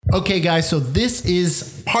Okay, guys, so this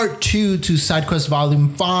is part 2 to SideQuest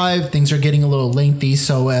Volume 5. Things are getting a little lengthy,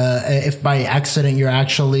 so if by accident you're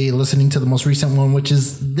actually listening to the most recent one, which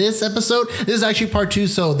is this episode, this is actually part 2,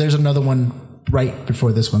 so there's another one right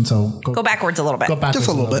before this one. So go backwards a little bit. Go backwards just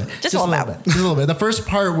a little bit. Just a little bit. The first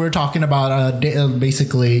part we're talking about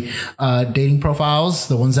basically dating profiles,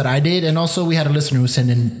 the ones that I did, and also we had a listener who sent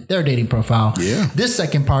in their dating profile. Yeah. This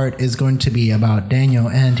second part is going to be about Daniel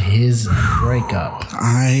and his breakup.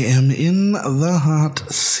 I am in the hot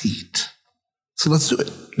seat. So let's do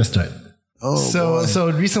it. Let's do it. Oh, so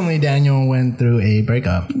recently Daniel went through a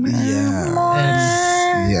breakup.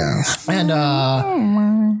 And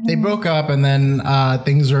they broke up, and then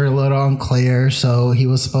things were a little unclear. So he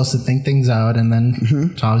was supposed to think things out and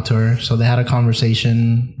then talk to her. So they had a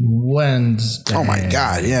conversation Wednesday. Oh my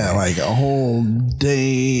God. Yeah. Like a whole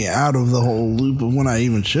day out of the whole loop of when I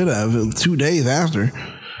even should have. It was 2 days after.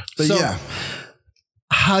 But so, yeah.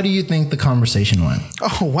 How do you think the conversation went?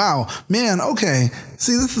 Oh, wow. Man, okay.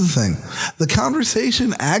 See, this is the thing. The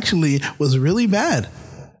conversation actually was really bad.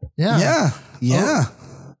 Yeah. Yeah. Yeah.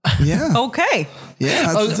 Oh. Yeah. Okay.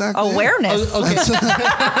 Yeah, that's exactly awareness. Okay. just letting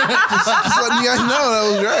you guys know that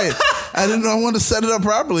was right. I didn't know I wanted to set it up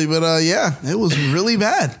properly, but yeah, it was really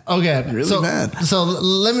bad. Okay, really bad. So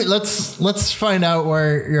let's find out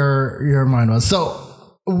where your mind was. So,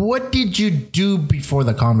 what did you do before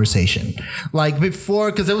the conversation? Like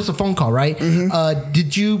before, because it was a phone call, right? Mm-hmm.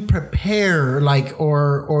 Did you prepare,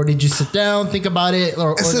 or did you sit down, think about it,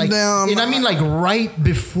 or sit down? And I mean, like right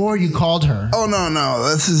before you called her. Oh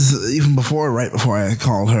no, this is even right before I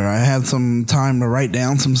called her. I had some time to write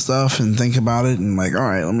down some stuff and think about it, and like, all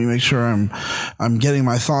right, let me make sure I'm getting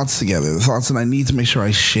my thoughts together, the thoughts that I need to make sure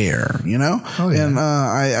I share. You know? Oh, yeah. And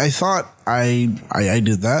I thought I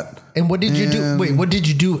did that. And what did you do? Wait, what did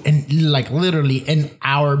you do in literally an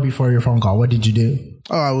hour before your phone call? What did you do?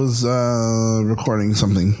 Oh, I was recording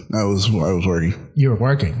something. I was working. You were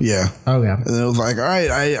working? Yeah. Oh, yeah. And it was like, all right,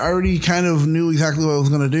 I already kind of knew exactly what I was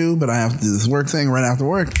going to do, but I have to do this work thing right after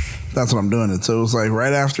work. That's what I'm doing it. So it was like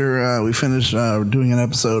right after we finished doing an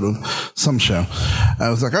episode of some show, I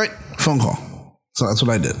was like, all right, phone call. So that's what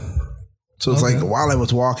I did. So it's like while I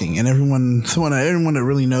was walking, and everyone that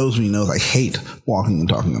really knows me knows I hate walking and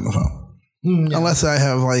talking on the phone. Yeah. Unless I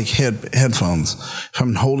have like headphones. If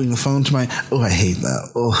I'm holding the phone to I hate that.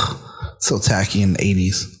 Oh, so tacky in the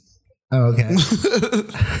 80s. Oh, okay.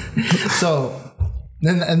 So,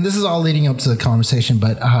 and this is all leading up to the conversation,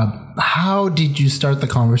 but how did you start the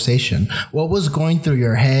conversation? What was going through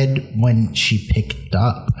your head when she picked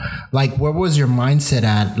up? Like, where was your mindset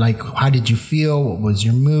at? Like, how did you feel? What was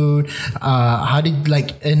your mood? How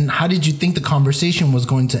did you think the conversation was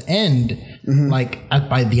going to end? Mm-hmm.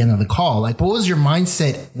 By the end of the call, like, what was your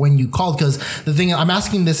mindset when you called? Because the thing I'm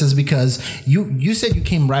asking this is because you said you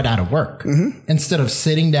came right out of work instead of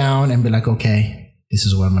sitting down and be like, okay, this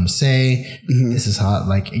is what I'm going to say. Mm-hmm. This is how,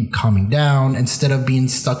 calming down, instead of being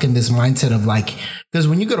stuck in this mindset of because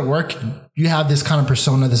when you go to work, you have this kind of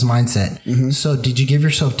persona, this mindset. Mm-hmm. So did you give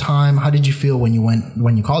yourself time? How did you feel when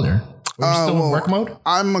you called her? Were you still in work mode?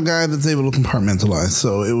 I'm a guy that's able to compartmentalize.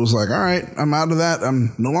 So it was like, all right, I'm out of that.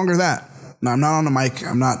 I'm no longer that. No, I'm not on the mic.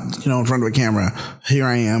 I'm not, in front of a camera. Here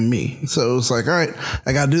I am, me. So it was like, all right,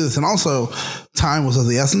 I got to do this. And also, time was of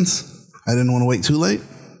the essence. I didn't want to wait too late.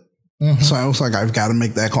 Mm-hmm. So I was like, I've got to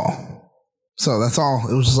make that call. So that's all.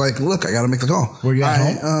 It was just like, look, I got to make the call. Were you at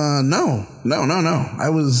home? No. I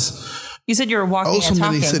was. You said you were walking and talking.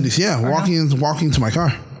 Many cities. Yeah, walking to my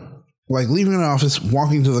car. Like leaving an office,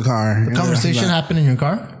 walking to the car. The conversation happened in your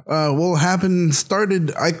car?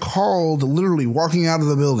 Started, I called literally walking out of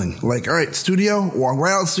the building. Like, all right, studio, walk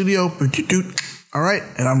right out studio. All right.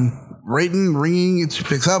 And I'm ringing. It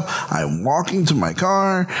picks up. I'm walking to my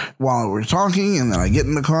car while we're talking. And then I get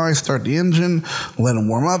in the car, I start the engine, let it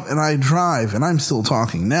warm up, and I drive. And I'm still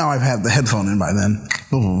talking. Now I've had the headphone in by then.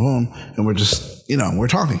 Boom, boom, boom. And we're just, we're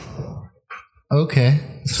talking. Okay.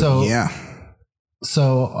 So, yeah.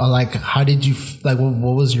 So, how did you,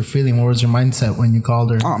 what was your feeling? What was your mindset when you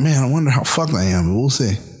called her? Oh, man, I wonder how fucked I am, but we'll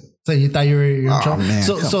see. So you thought you were in trouble? Man,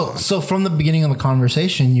 so from the beginning of the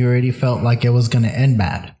conversation, you already felt like it was going to end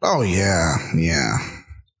bad. Oh, yeah.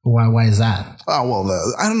 Why is that? Oh,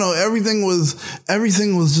 well, I don't know. Everything was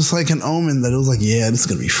just like an omen that it was like, yeah, this is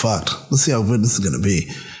going to be fucked. Let's see how good this is going to be.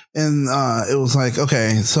 And it was like,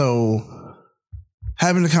 okay, so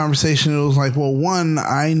having the conversation, it was like, well, one,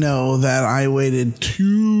 I know that I waited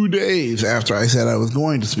 2 days after I said I was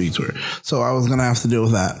going to speak to her. So I was going to have to deal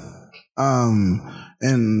with that.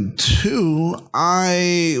 And two,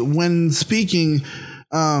 when speaking,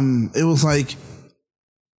 it was like,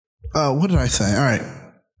 what did I say? All right.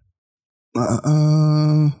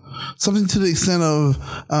 something to the extent of,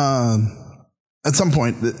 at some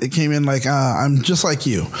point, it came in like, I'm just like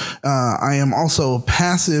you. I am also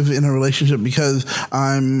passive in a relationship because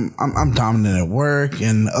I'm dominant at work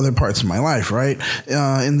and other parts of my life, right?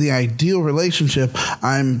 In the ideal relationship,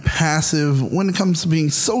 I'm passive when it comes to being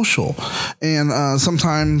social and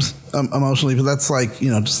sometimes emotionally, but that's like,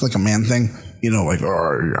 just like a man thing. Like,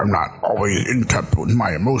 I'm not always in touch with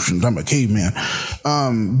my emotions. I'm a caveman.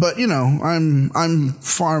 But I'm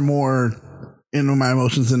far more into my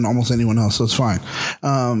emotions than almost anyone else, so it's fine.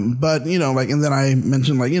 But and then I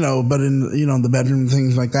mentioned but in the bedroom,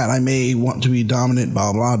 things like that, I may want to be dominant,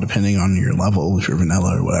 blah blah, depending on your level, if you're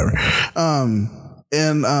vanilla or whatever.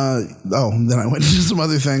 Then I went into some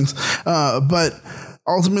other things, but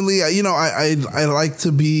ultimately, I like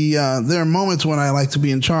to be, there are moments when I like to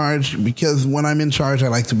be in charge, because when I'm in charge, I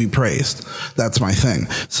like to be praised. That's my thing.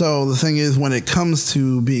 So the thing is, when it comes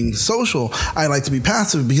to being social, I like to be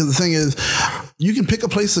passive, because the thing is, you can pick a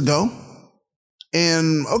place to go.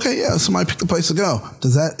 And somebody picked a place to go.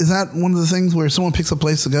 Is that one of the things where someone picks a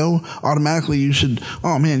place to go, automatically you should,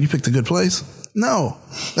 oh man, you picked a good place? No,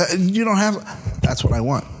 you don't have, that's what I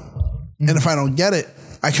want. Mm-hmm. And if I don't get it,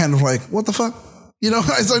 I kind of like, what the fuck?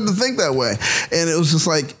 I started to think that way. And it was just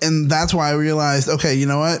like, and that's why I realized, okay, you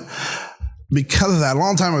know what? Because of that, a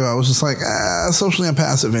long time ago, I was just like, socially I'm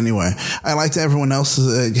passive anyway. I like to everyone else to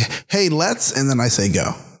say, hey, let's, and then I say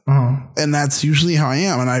go. Uh-huh. And that's usually how I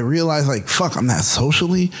am. And I realized, like, fuck, I'm that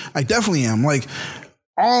socially. I definitely am. Like,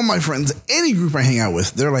 all my friends, any group I hang out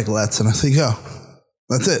with, they're like, let's, and I say go.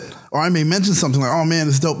 That's it. Or I may mention something like, oh man,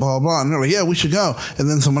 it's dope, blah, blah, blah. And they're like, yeah, we should go. And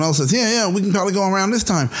then someone else says, yeah, we can probably go around this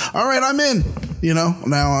time. All right, I'm in. Now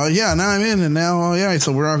I'm in. And now,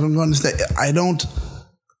 so we're all going to stay. I don't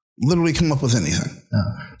literally come up with anything.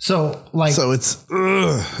 So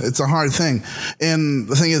it's a hard thing. And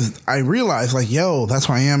the thing is, I realize like, that's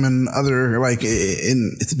why I am in other, like,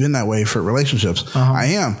 it's been that way for relationships. Uh-huh. I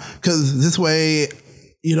am. Because this way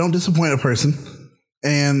you don't disappoint a person.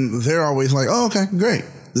 And they're always like, oh, okay, great.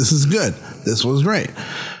 This is good. This was great.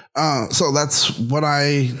 So that's what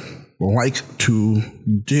I like to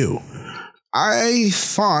do. I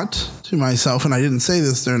thought to myself, and I didn't say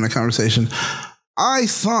this during the conversation, I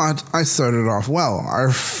thought I started off well.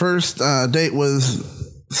 Our first date was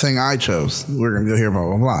thing I chose. We're going to go here, blah,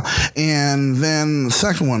 blah, blah. And then the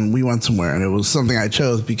second one, we went somewhere, and it was something I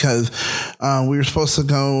chose because we were supposed to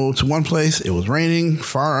go to one place. It was raining,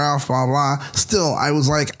 far off, blah, blah. Still, I was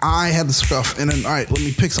like, I had the stuff, and then, all right, let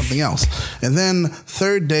me pick something else. And then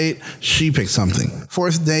third date, she picked something.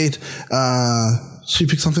 Fourth date, she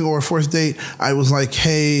picked something, or fourth date, I was like,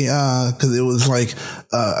 hey, because it was like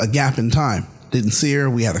a gap in time. Didn't see her.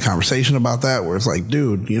 We had a conversation about that where it's like,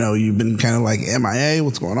 dude, you've been kind of like MIA.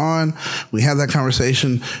 What's going on? We had that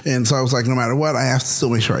conversation. And so I was like, no matter what, I have to still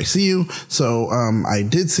make sure I see you. So, I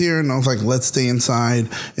did see her, and I was like, let's stay inside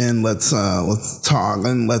and let's talk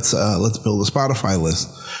and let's build a Spotify list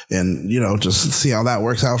and, just see how that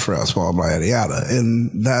works out for us, blah, blah, yada, yada.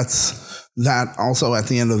 And that also at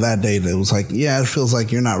the end of that date, it was like, it feels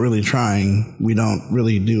like you're not really trying. We don't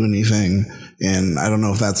really do anything. And I don't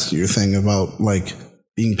know if that's your thing about like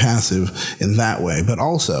being passive in that way, but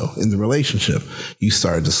also in the relationship, you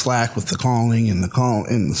started to slack with the calling and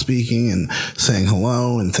the speaking and saying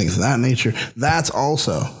hello and things of that nature. That's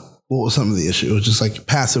also what was some of the issue. It was just like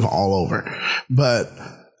passive all over. But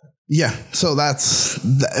yeah, so that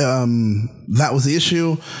was the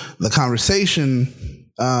issue. The conversation,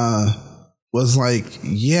 was like,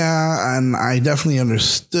 and I definitely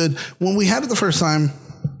understood when we had it the first time.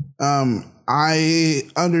 I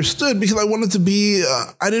understood because I wanted to be,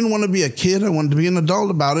 I didn't want to be a kid. I wanted to be an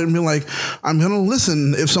adult about it and be like, I'm going to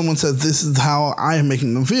listen if someone says this is how I am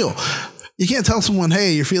making them feel. You can't tell someone,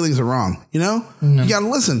 hey, your feelings are wrong. Mm-hmm. You got to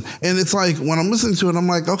listen. And it's like when I'm listening to it, I'm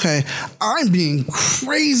like, okay, I'm being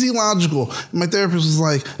crazy logical. My therapist was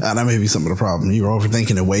like, that may be some of the problem. You were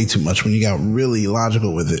overthinking it way too much when you got really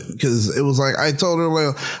logical with it. Because it was like, I told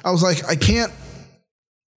her, I was like, I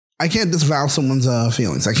can't disavow someone's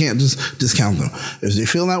feelings. I can't just discount them. If they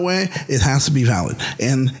feel that way, it has to be valid.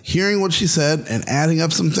 And hearing what she said and adding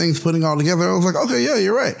up some things, putting it all together, I was like, okay, yeah,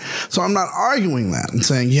 you're right. So I'm not arguing that and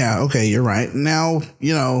saying, yeah, okay, you're right. Now,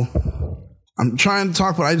 I'm trying to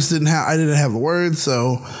talk, but I didn't have the words.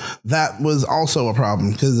 So that was also a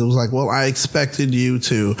problem because it was like, well, I expected you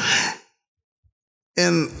to.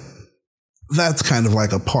 And that's kind of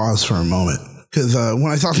like a pause for a moment. Because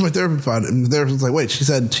when I talked to my therapist about it, the therapist was like, wait, she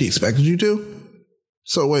said she expected you to?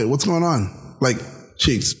 So wait, what's going on? Like,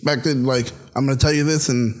 she expected, like, I'm going to tell you this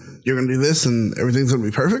and you're going to do this and everything's going to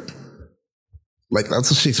be perfect? Like, that's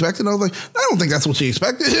what she expected? I was like, I don't think that's what she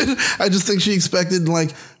expected. I just think she expected,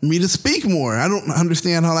 like, me to speak more. I don't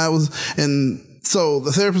understand how that was. And so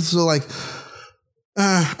the therapist was like,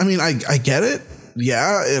 I mean, I get it.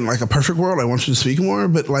 Yeah. In like a perfect world, I want you to speak more,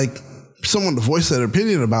 but like someone to voice that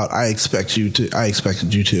opinion about, I expected you to,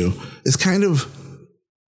 it's kind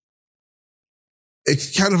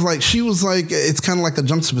of like, she was like, it's kind of like a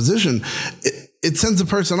juxtaposition. It sends a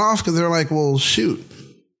person off because they're like, well, shoot.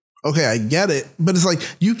 Okay, I get it. But it's like,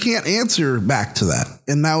 you can't answer back to that.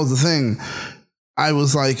 And that was the thing. I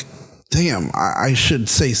was like, damn, I should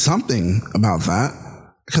say something about that.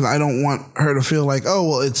 Because I don't want her to feel like, oh,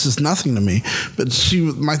 well, it's just nothing to me. But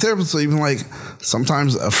my therapist was even like,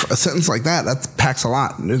 sometimes a sentence like that packs a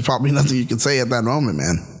lot. There's probably nothing you can say at that moment,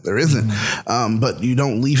 man. There isn't. Mm-hmm. But you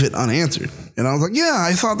don't leave it unanswered. And I was like, yeah,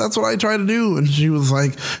 I thought that's what I tried to do. And she was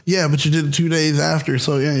like, yeah, but you did it 2 days after.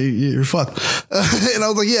 So yeah, you're fucked. And I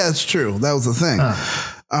was like, yeah, it's true. That was the thing.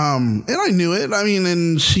 And I knew it. I mean,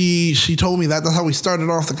 and she told me that. That's how we started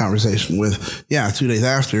off the conversation with, yeah, 2 days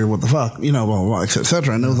after, what the fuck, you know, blah, blah, blah, et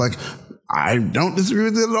cetera. And it was like, I don't disagree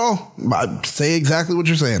with it at all. I say exactly what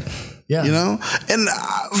you're saying. Yeah. You know? And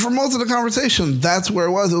for most of the conversation, that's where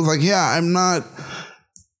it was. It was like, yeah, I'm not.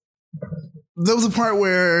 There was a part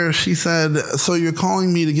where she said, so you're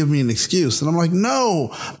calling me to give me an excuse. And I'm like, no,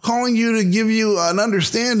 I'm calling you to give you an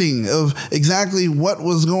understanding of exactly what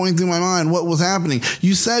was going through my mind, what was happening.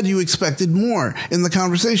 You said you expected more in the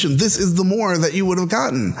conversation. This is the more that you would have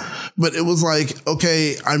gotten. But it was like,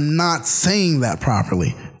 okay, I'm not saying that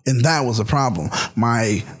properly. And that was a problem.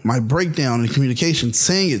 My breakdown in communication,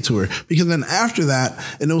 saying it to her, because then after that,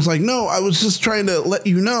 and it was like, no, I was just trying to let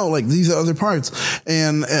you know, like these are other parts.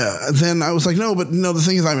 And then I was like, no, but no, the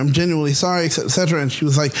thing is, I'm genuinely sorry, et cetera. And she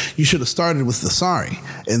was like, you should have started with the sorry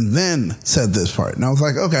and then said this part. And I was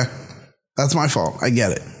like, okay, that's my fault. I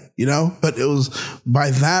get it, you know. But it was by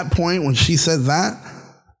that point when she said that,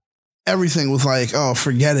 everything was like, oh,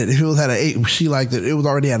 forget it. If it was at an 8, she liked it. It was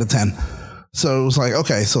already at a 10. So it was like,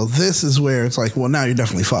 okay, so this is where it's like, well, now you're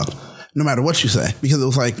definitely fucked, no matter what you say. Because it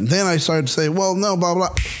was like, then I started to say, well, no, blah, blah.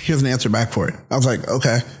 Here's an answer back for it. I was like,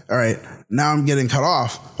 okay, all right. Now I'm getting cut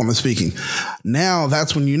off when I'm speaking. Now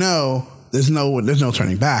that's when you know there's no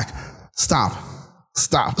turning back. Stop.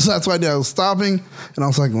 So that's what I did. I was stopping, and I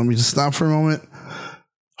was like, let me just stop for a moment.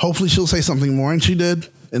 Hopefully she'll say something more, and she did.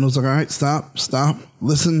 And it was like, all right, stop,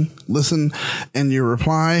 listen. And your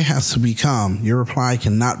reply has to be calm. Your reply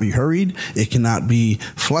cannot be hurried. It cannot be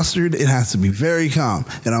flustered. It has to be very calm.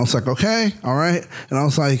 And I was like, okay, all right. And I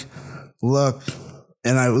was like, look.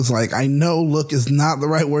 And I was like, I know look is not the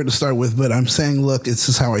right word to start with, but I'm saying look, it's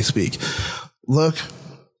just how I speak. Look,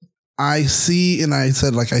 I see, and I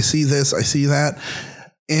said, like, I see this, I see that.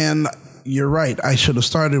 And you're right. I should have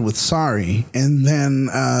started with sorry. And then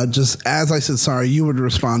just as I said sorry, you would have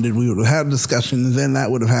responded. We would have had a discussion, and then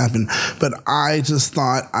that would have happened. But I just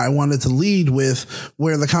thought I wanted to lead with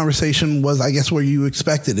where the conversation was, I guess, where you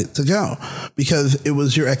expected it to go, because it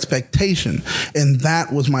was your expectation. And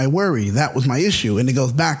that was my worry. That was my issue. And it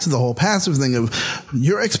goes back to the whole passive thing of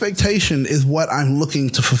your expectation is what I'm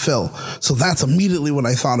looking to fulfill. So that's immediately what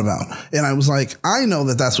I thought about. And I was like, I know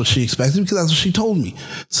that that's what she expected because that's what she told me.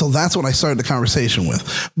 So that's what I started the conversation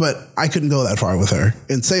with. But I couldn't go that far with her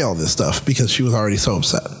and say all this stuff because she was already so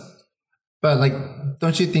upset. But like,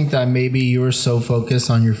 don't you think that maybe you were so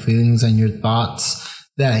focused on your feelings and your thoughts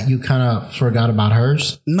that you kind of forgot about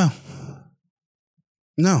hers? No.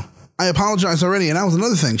 I apologized already. And that was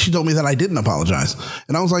another thing. She told me that I didn't apologize.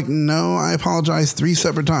 And I was like, no, I apologized 3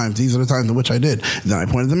 separate times. These are the times in which I did. And then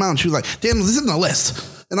I pointed them out. And she was like, damn, this isn't a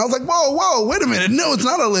list. And I was like, whoa, wait a minute. No, it's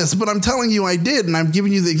not a list, but I'm telling you I did. And I'm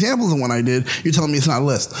giving you the examples of when I did. You're telling me it's not a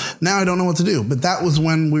list. Now I don't know what to do. But that was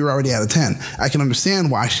when we were already at a 10. I can understand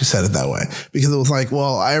why she said it that way, because it was like,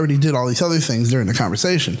 well, I already did all these other things during the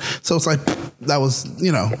conversation. So it's like, that was,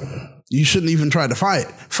 you shouldn't even try to fight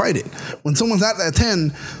it. When someone's at that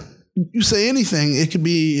 10, you say anything, it could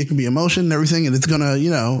be emotion and everything, and it's gonna,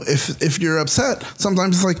 if you're upset,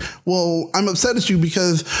 sometimes it's like, well, I'm upset at you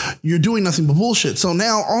because you're doing nothing but bullshit. So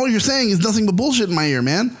now all you're saying is nothing but bullshit in my ear,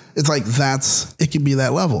 man. It's like, it can be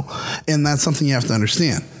that level. And that's something you have to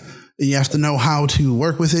understand. You have to know how to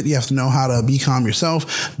work with it. You have to know how to be calm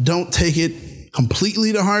yourself. Don't take it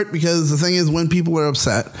completely to heart, because the thing is, when people are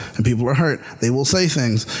upset and people are hurt, they will say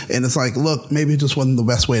things, and it's like, look, maybe it just wasn't the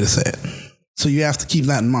best way to say it. So you have to keep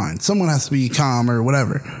that in mind. Someone has to be calm or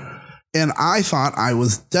whatever. And I thought I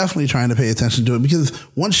was definitely trying to pay attention to it, because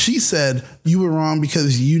once she said you were wrong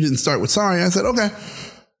because you didn't start with sorry, I said, okay,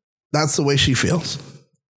 that's the way she feels.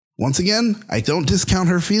 Once again, I don't discount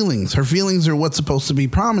her feelings. Her feelings are what's supposed to be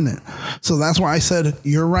prominent. So that's why I said,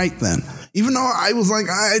 you're right then. Even though I was like,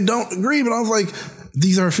 I don't agree, but I was like,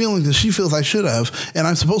 these are feelings that she feels I should have, and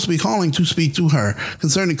I'm supposed to be calling to speak to her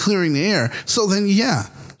concerning clearing the air. So then, yeah,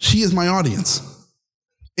 she is my audience.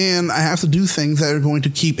 And I have to do things that are going to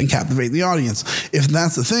keep and captivate the audience. If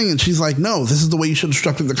that's the thing, and she's like, no, this is the way you should have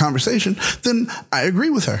structured the conversation, then I agree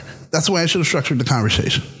with her. That's the way I should have structured the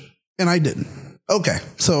conversation. And I didn't. Okay,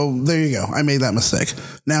 so there you go. I made that mistake.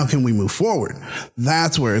 Now can we move forward?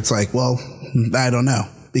 That's where it's like, well, I don't know.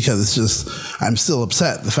 Because it's just, I'm still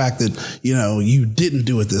upset. The fact that, you didn't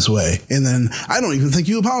do it this way. And then I don't even think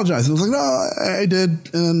you apologized. It was like, no, I did.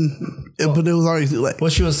 But it was already too late. Well,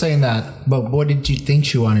 she was saying that, but what did you think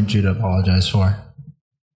she wanted you to apologize for?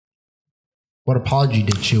 What apology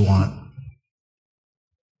did she want?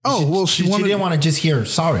 She didn't want to just hear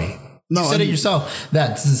sorry. No, you said it yourself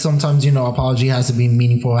that sometimes, apology has to be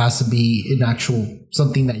meaningful, has to be an actual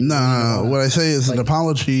something that... No, what I say is an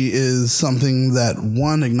apology is something that,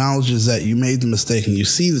 one, acknowledges that you made the mistake and you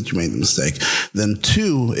see that you made the mistake. Then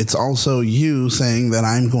two, it's also you saying that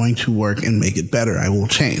I'm going to work and make it better. I will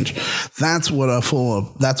change. That's what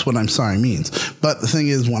that's what I'm sorry means. But the thing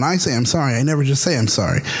is, when I say I'm sorry, I never just say I'm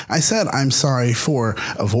sorry. I said I'm sorry for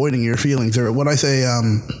avoiding your feelings, or what I say,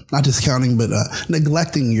 not discounting, but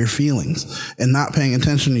neglecting your feelings and not paying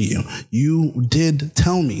attention to you. You did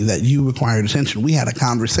tell me that you required attention. We had a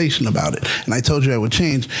conversation about it, and I told you I would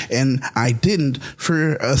change, and I didn't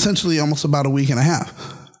for essentially almost about a week and a half.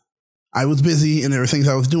 I was busy and there were things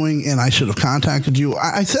I was doing, and I should have contacted you.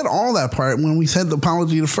 I said all that part when we said the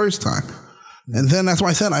apology the first time. And then that's why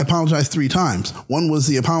I said I apologized 3 times. One was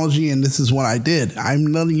the apology, and this is what I did. I'm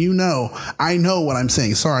letting you know. I know what I'm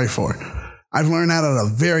saying sorry for. I've learned that at a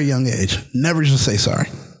very young age. Never just say sorry.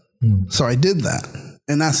 So I did that.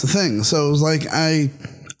 And that's the thing. So it was like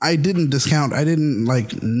I didn't discount. I didn't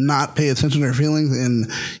not pay attention to her feelings.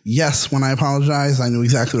 And yes, when I apologized, I knew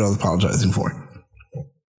exactly what I was apologizing for.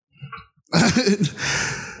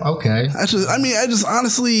 Okay. I just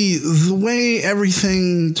honestly, the way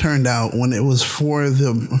everything turned out when it was for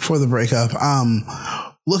the breakup,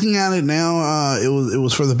 looking at it now, it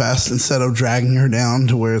was for the best instead of dragging her down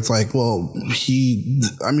to where it's like, well,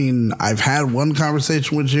 I've had one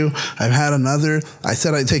conversation with you. I've had another. I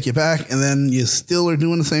said I'd take you back, and then you still are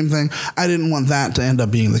doing the same thing. I didn't want that to end up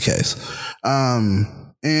being the case.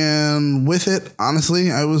 And with it,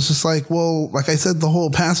 honestly, I was just like, well, like I said, the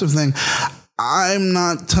whole passive thing, I'm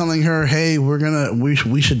not telling her, hey, we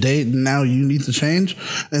should date and now you need to change.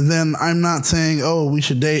 And then I'm not saying, oh, we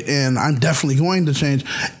should date and I'm definitely going to change.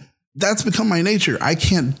 That's become my nature. I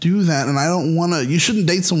can't do that. And I don't want to, you shouldn't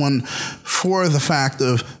date someone for the fact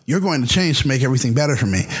of you're going to change to make everything better for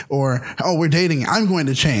me. Or, oh, we're dating, I'm going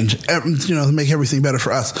to change, to make everything better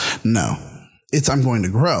for us. No, it's I'm going to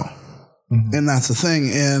grow. Mm-hmm. And that's the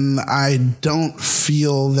thing. And I don't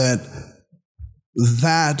feel that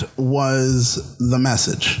was the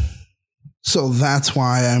message. So that's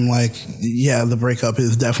why I'm like, yeah, the breakup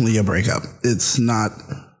is definitely a breakup. It's not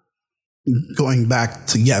going back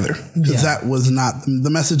together, because that was not, the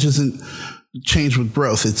message isn't change with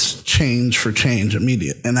growth. It's change for change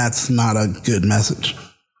immediate. And that's not a good message.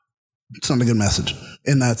 It's not a good message.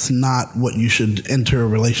 And that's not what you should enter a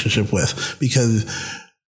relationship with, because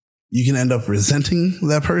you can end up resenting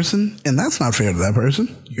that person, and that's not fair to that person.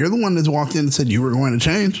 You're the one that's walked in and said you were going to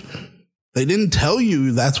change. They didn't tell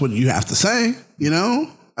you that's what you have to say,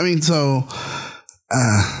 So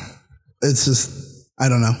it's just, I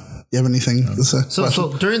don't know. You have anything to say?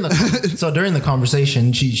 So during the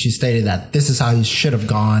conversation, she stated that this is how you should have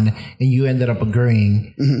gone, and you ended up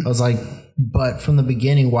agreeing. Mm-hmm. I was like, but from the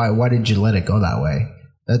beginning, why did you let it go that way?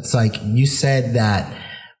 That's like, you said that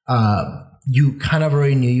you kind of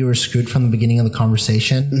already knew you were screwed from the beginning of the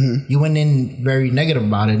conversation. Mm-hmm. You went in very negative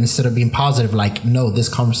about it instead of being positive, like, no, this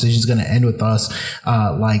conversation is going to end with us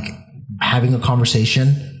having a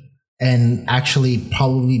conversation and actually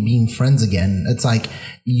probably being friends again. It's like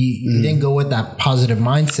you didn't go with that positive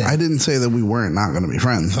mindset. I didn't say that we weren't not going to be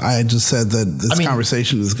friends. I just said that this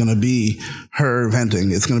conversation is going to be her venting.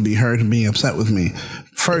 It's going to be her being upset with me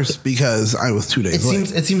first because I was 2 days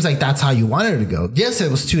late. It seems like that's how you wanted it to go. Yes, it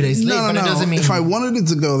was 2 days late, but it doesn't mean... If I wanted it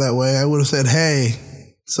to go that way, I would have said, hey,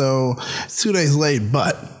 so it's 2 days late,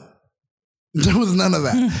 but... There was none of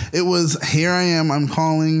that. It was, here I am, I'm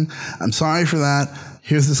calling, I'm sorry for that,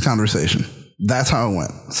 here's this conversation. That's how it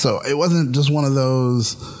went. So it wasn't just one of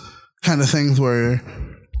those kind of things where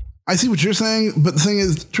I see what you're saying, but the thing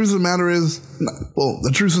is, the truth of the matter is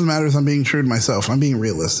I'm being true to myself. I'm being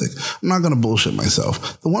realistic. I'm not going to bullshit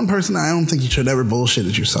myself. The one person I don't think you should ever bullshit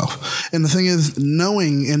is yourself. And the thing is,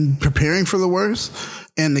 knowing and preparing for the worst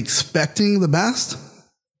and expecting the best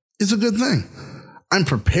is a good thing. I'm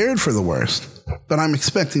prepared for the worst. but I'm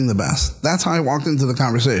expecting the best. That's how I walked into the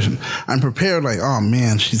conversation. I'm prepared like, oh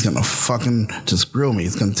man, she's going to fucking just grill me.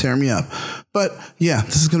 It's going to tear me up. But yeah,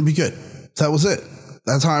 this is going to be good. That was it.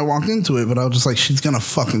 That's how I walked into it. But I was just like, she's going to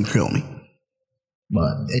fucking grill me.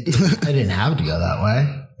 But I didn't have to go that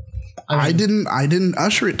way. I didn't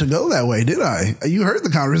usher it to go that way, did I? You heard the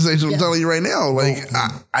conversation I'm telling you right now. Like,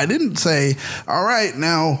 I didn't say, all right,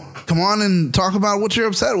 now come on and talk about what you're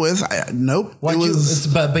upset with. Nope.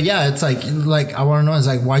 But yeah, it's like I want to know is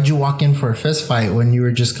like, why'd you walk in for a fist fight when you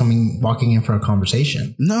were just walking in for a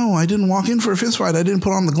conversation? No, I didn't walk in for a fist fight. I didn't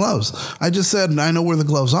put on the gloves. I just said, I know where the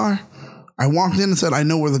gloves are. I walked in and said, I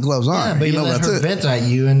know where the gloves are. Yeah, but you let her vent at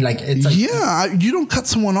you and like, it's like. Yeah, you don't cut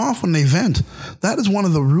someone off when they vent. That is one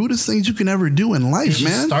of the rudest things you can ever do in life, did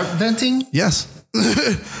man. Did you start venting? Yes.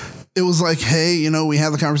 It was like, hey, we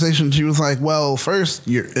had the conversation. She was like, well, first,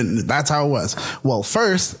 and that's how it was. Well,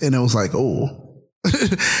 first, and it was like, oh.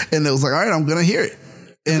 And it was like, all right, I'm going to hear it.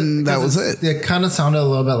 And that was it. It kind of sounded a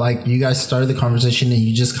little bit like you guys started the conversation and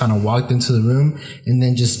you just kind of walked into the room and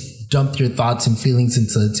then just dumped your thoughts and feelings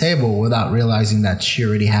into the table without realizing that she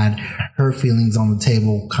already had her feelings on the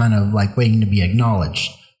table, kind of like waiting to be acknowledged.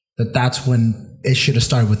 That's when it should have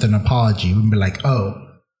started with an apology. We'd be like, oh,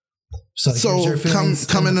 so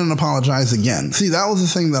come in and apologize again. See, that was the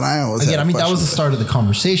thing that I always that was the start of the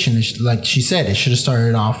conversation. Like she said, it should have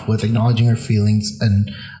started off with acknowledging her feelings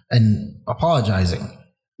and apologizing.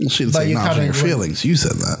 Well, she didn't say acknowledging her feelings. You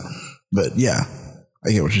said that, but yeah,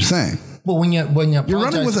 I get what you're saying. Well, when you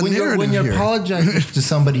apologize, when you apologize to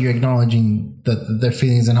somebody, you're acknowledging their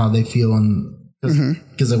feelings and how they feel, and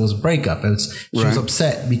because it was a breakup, she was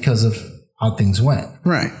upset because of how things went.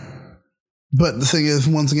 Right. But the thing is,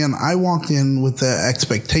 once again, I walked in with the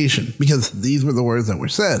expectation because these were the words that were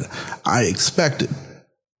said. I expected.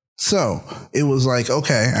 So it was like,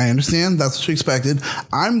 okay, I understand. That's what you expected.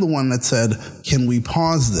 I'm the one that said, can we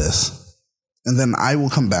pause this? And then I will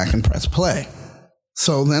come back and press play.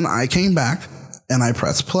 So then I came back and I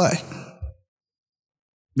pressed play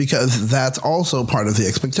because that's also part of the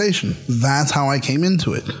expectation. That's how I came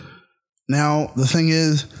into it. Now, the thing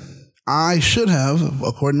is, I should have,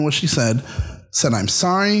 according to what she said I'm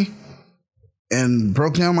sorry and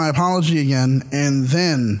broke down my apology again and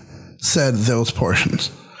then said those portions.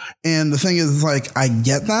 And the thing is, like, I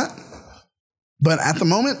get that. But at the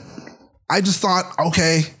moment, I just thought,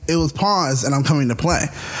 okay, it was pause and I'm coming to play.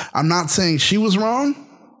 I'm not saying she was wrong,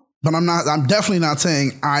 but I'm definitely not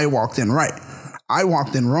saying I walked in right. I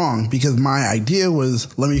walked in wrong because my idea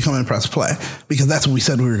was, let me come and press play because that's what we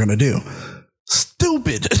said we were going to do.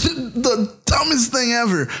 Stupid. The dumbest thing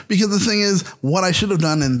ever. Because the thing is, what I should have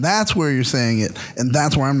done, and that's where you're saying it, and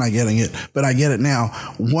that's where I'm not getting it, but I get it now.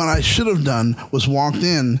 What I should have done was walked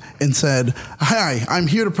in and said, hi, I'm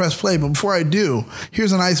here to press play, but before I do,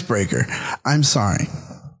 here's an icebreaker. I'm sorry.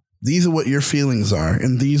 These are what your feelings are,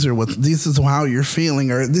 and this is how you're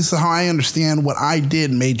feeling, or this is how I understand what I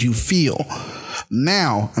did made you feel.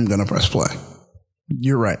 Now I'm going to press play.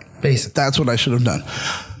 You're right. Basic. That's what I should have done.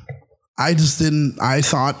 I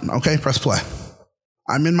thought, okay, press play.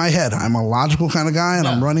 I'm in my head. I'm a logical kind of guy and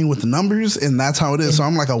I'm running with the numbers and that's how it is. So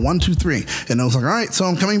I'm like a 1, 2, 3. And I was like, all right, so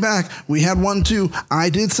I'm coming back. We had 1, 2.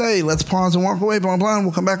 I did say, let's pause and walk away, blah, blah, and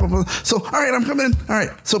we'll come back. Blah, blah. So, all right, I'm coming in. All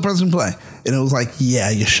right. So press and play. And it was like,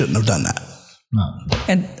 yeah, you shouldn't have done that. No.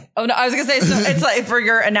 And I was gonna say, so it's like for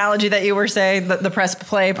your analogy that you were saying, the press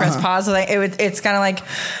play, press pause. It's kind of like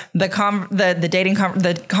the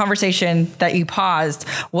conversation that you paused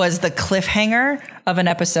was the cliffhanger of an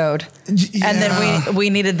episode, and then we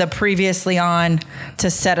needed the previously on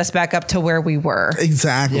to set us back up to where we were.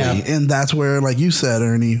 Exactly, and that's where, like you said,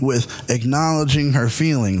 Ernie, with acknowledging her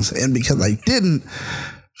feelings, and because I didn't.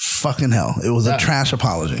 Fucking hell. It was a trash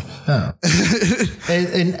apology. Yeah.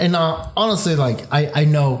 and honestly, like, I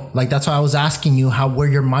know, like, that's why I was asking you where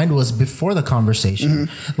your mind was before the conversation.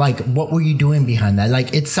 Like, what were you doing behind that?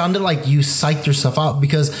 Like, it sounded like you psyched yourself out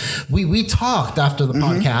because we talked after the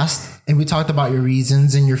podcast and we talked about your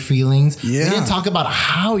reasons and your feelings. Yeah. We didn't talk about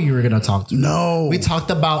how you were going to talk to them. No. We talked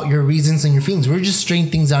about your reasons and your feelings. We were just straighting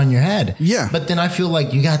things out in your head. Yeah. But then I feel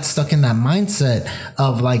like you got stuck in that mindset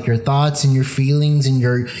of like your thoughts and your feelings and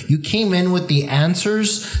you came in with the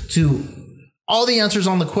answers to all the answers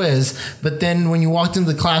on the quiz, but then when you walked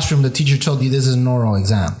into the classroom, the teacher told you this is an oral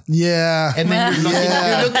exam. Yeah. And then you look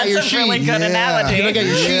at your sheet. That's a really good analogy. You look at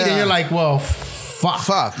your sheet and you're like, well,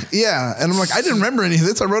 fuck. Yeah. And I'm like, I didn't remember any of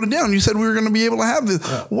this. I wrote it down. You said we were going to be able to have this.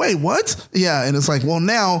 Wait, what? Yeah. And it's like, well,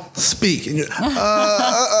 now speak. And you're,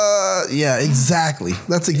 yeah, exactly.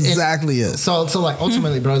 That's exactly it. So like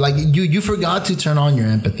ultimately, bro, like you forgot to turn on your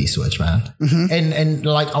empathy switch, man. And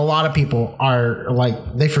like a lot of people are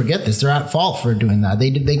like, they forget this. They're at fault for doing that.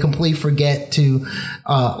 They completely forget to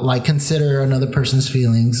like consider another person's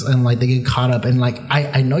feelings, and like they get caught up. And like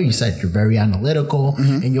I know you said you're very analytical,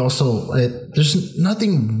 and you also there's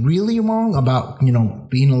nothing really wrong about, you know,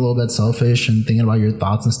 being a little bit selfish and thinking about your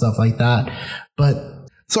thoughts and stuff like that, but.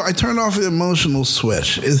 So I turned off the emotional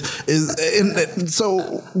switch.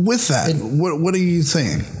 So with that, what are you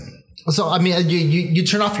saying? So I mean, you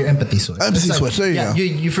turn off your empathy switch. Empathy switch. There you go.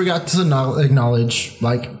 You forgot to acknowledge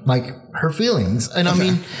like her feelings, and I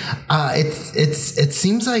mean, it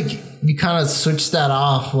seems like you kind of switched that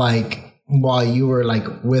off like while you were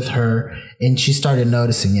like with her, and she started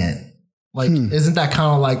noticing it. Like, isn't that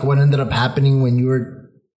kind of like what ended up happening when you were?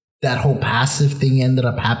 That whole passive thing ended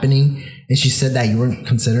up happening, and she said that you weren't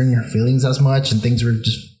considering her feelings as much, and things were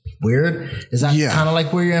just weird. Is that kind of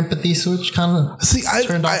like where your empathy switch kind of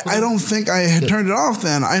turned off? I don't think I had turned it off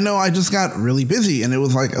then. I know I just got really busy, and it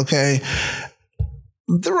was like, okay.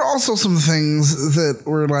 There were also some things that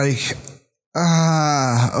were like,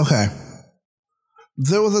 okay.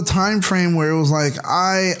 There was a time frame where it was like,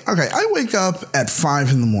 I wake up at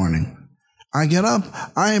 5 a.m. I get up,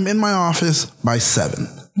 I am in my office by 7.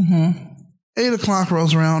 8 o'clock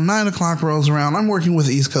rolls around, 9 o'clock rolls around. I'm working with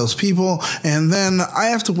East Coast people, and then I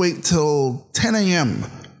have to wait till 10 a.m.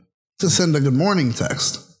 to send a good morning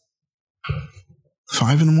text.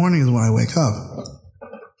 5 a.m. is when I wake up.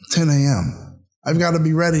 10 a.m. I've got to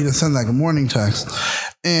be ready to send that good morning text.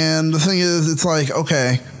 And the thing is, it's like,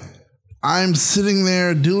 okay, I'm sitting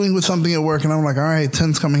there dealing with something at work, and I'm like, all right,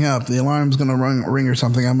 10's coming up. The alarm's going to ring or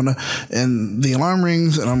something. And the alarm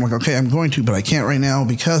rings, and I'm like, okay, I'm going to, but I can't right now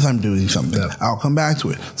because I'm doing something. Yep. I'll come back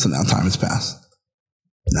to it. So now time has passed.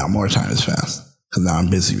 Now more time has passed because now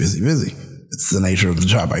I'm busy. It's the nature of the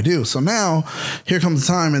job I do. So now here comes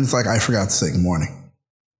the time, and it's like, I forgot to say good morning.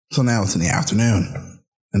 So now it's in the afternoon.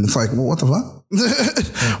 And it's like, well, what the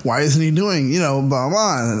fuck? Why isn't he doing, blah,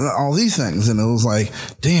 blah, and all these things? And it was like,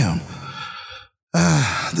 damn.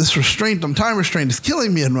 This time restraint is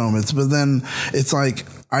killing me at moments, but then it's like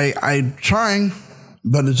I trying,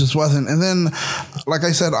 but it just wasn't. And then, like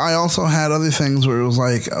I said, I also had other things where it was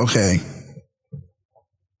like, okay,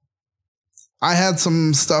 I had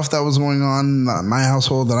some stuff that was going on in my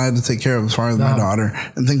household that I had to take care of as far as my daughter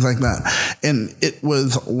and things like that. And it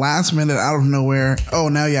was last minute out of nowhere. Oh,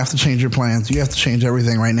 now you have to change your plans. You have to change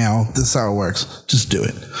everything right now. This is how it works. Just do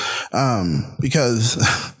it. Because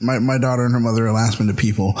my daughter and her mother are last minute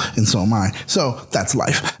people, and so am I. So that's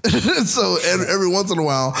life. So every once in a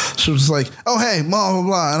while, she was just like, oh, hey, blah, blah,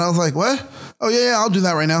 blah. And I was like, what? Oh, yeah, I'll do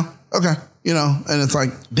that right now. Okay. And it's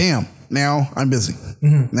like, damn. Now I'm busy.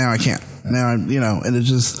 Now I can't. Now I'm, and it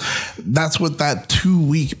just, that's what that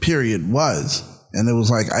 2-week period was. And it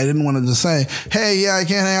was like, I didn't want to just say, hey, yeah, I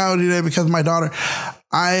can't hang out with you today because of my daughter.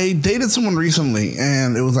 I dated someone recently,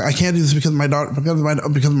 and it was like, I can't do this because of my daughter,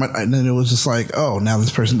 and then it was just like, oh, now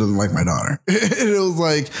this person doesn't like my daughter. And it was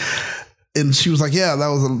like, and she was like, yeah, that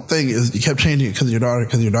was the thing, is you kept changing it because of your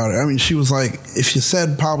daughter. I mean, she was like, if you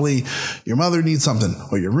said probably your mother needs something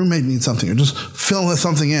or your roommate needs something or just filling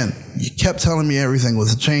something in, you kept telling me everything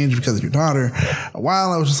was a change because of your daughter. A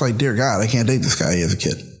while I was just like, dear God, I can't date this guy. He has a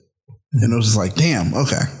kid. And it was just like, damn,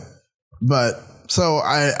 okay. But so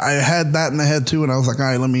I had that in the head too. And I was like, all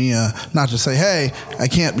right, let me not just say, hey, I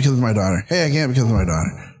can't because of my daughter. Hey, I can't because of my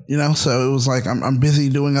daughter. So it was like, I'm busy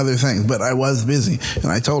doing other things, but I was busy.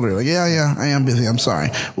 And I told her, like, yeah, I am busy. I'm sorry.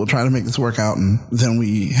 We'll try to make this work out. And then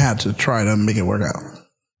we had to try to make it work out.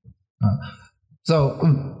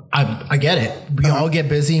 So I get it. We all get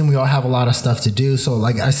busy and we all have a lot of stuff to do. So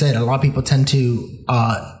like I said, a lot of people tend to,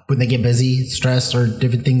 when they get busy, stress or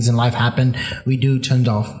different things in life happen, we do tend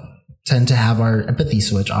to have our empathy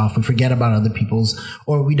switch off. We forget about other people's,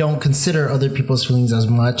 or we don't consider other people's feelings as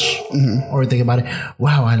much, or think about it.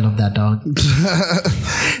 Wow, I love that dog.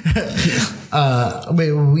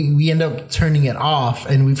 We end up turning it off,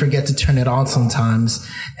 and we forget to turn it on sometimes.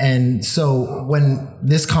 And so when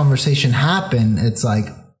this conversation happened, it's like,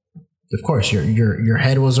 of course, your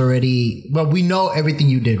head was already, well, we know everything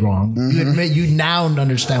you did wrong. You admit, you now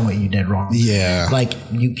understand what you did wrong. Yeah. Like,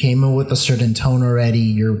 you came in with a certain tone already.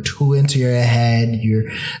 You're too into your head.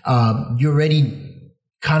 You already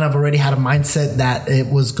kind of already had a mindset that it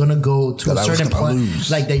was going to go to a certain plan,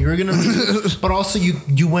 like that you're going to lose. But also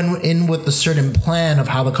you went in with a certain plan of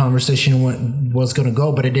how the conversation was going to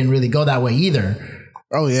go, but it didn't really go that way either.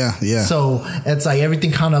 Oh, yeah, yeah. So it's like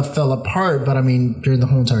everything kind of fell apart. But I mean, during the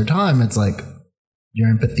whole entire time, it's like your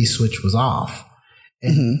empathy switch was off.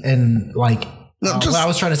 And like, what I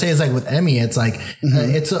was trying to say is like with Emmy, it's like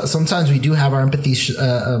it's sometimes we do have our empathy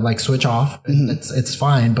like switch off. And it's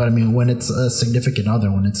fine, but I mean when it's a significant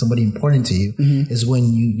other, when it's somebody important to you, is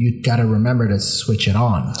when you got to remember to switch it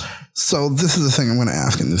on. So this is the thing I'm going to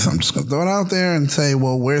ask, and I'm just going to throw it out there and say,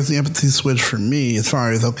 well, where's the empathy switch for me as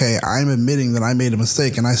far as, okay, I'm admitting that I made a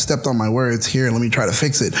mistake and I stepped on my words here. Let me try to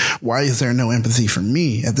fix it. Why is there no empathy for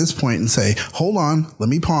me at this point and say, hold on, let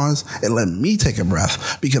me pause and let me take a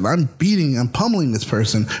breath because I'm pummeling this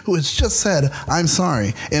person who has just said, I'm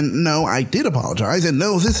sorry. And no, I did apologize. And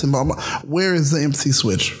no, this and blah, blah. Where is the empathy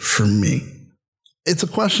switch for me? It's a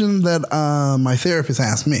question that my therapist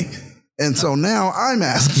asked me. And so now I'm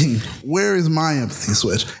asking, where is my empathy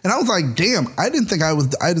switch? And I was like, damn, I didn't think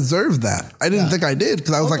I deserved that. I didn't think I did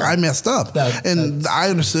because I was like, I messed up. And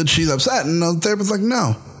I understood she's upset. And the therapist's like,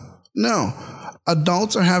 no.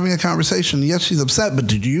 Adults are having a conversation. Yes, she's upset, but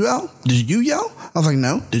did you yell? Did you yell? I was like,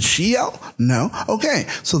 no. Did she yell? No. Okay.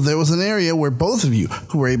 So there was an area where both of you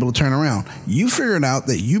who were able to turn around. You figured out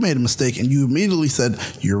that you made a mistake and you immediately said,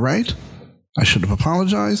 you're right. I should have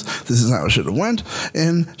apologized. This is how it should have went.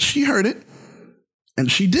 And she heard it.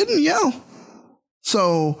 And she didn't yell.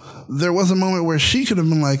 So there was a moment where she could have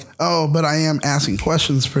been like, oh, but I am asking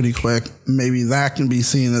questions pretty quick. Maybe that can be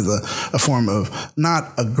seen as a form of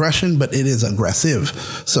not aggression, but it is aggressive.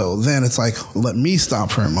 So then it's like, let me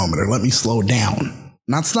stop for a moment or let me slow down.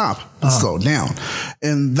 Not stop, but slow down.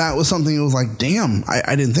 And that was something that was like, damn,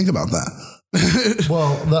 I didn't think about that.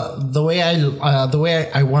 Well, the way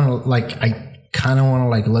I want to like, I kind of want to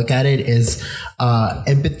like look at it is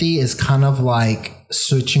empathy is kind of like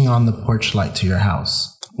switching on the porch light to your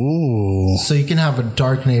house. Ooh. So you can have a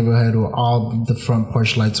dark neighborhood where all the front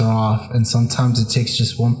porch lights are off, and sometimes it takes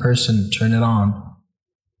just one person to turn it on.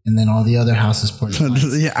 And then all the other houses porch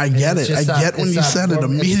lights. Yeah, I get it. I get when you said it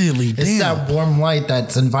immediately. It's that warm light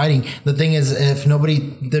that's inviting. The thing is, if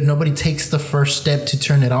nobody takes the first step to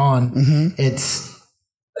turn it on, it's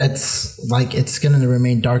like it's going to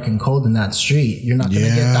remain dark and cold in that street. You're not going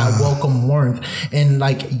to get that welcome warmth. And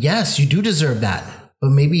like, yes, you do deserve that. But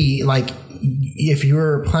maybe like if you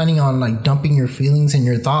were planning on like dumping your feelings and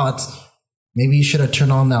your thoughts, maybe you should have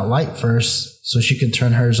turned on that light first so she could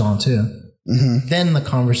turn hers on too. Then the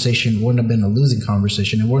conversation wouldn't have been a losing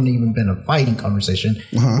conversation. It wouldn't even been a fighting conversation.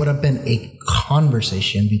 It would have been a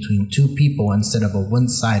conversation between two people instead of a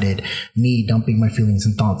one-sided me dumping my feelings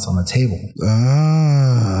and thoughts on the table.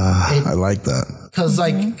 I like that.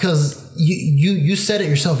 Because you said it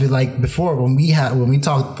yourself. You're like before when we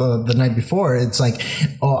talked the night before, it's like,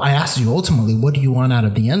 oh, I asked you ultimately, what do you want out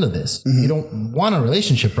of the end of this? You don't want a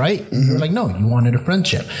relationship, right? You're like, no, you wanted a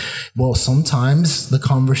friendship. Well, sometimes the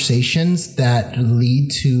conversations that lead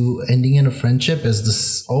to ending in a friendship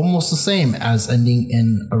is almost the same as ending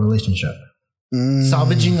in a relationship.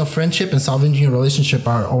 Salvaging a friendship and salvaging a relationship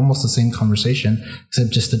are almost the same conversation,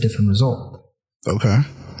 except just a different result. Okay,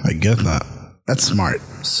 I get that. That's smart.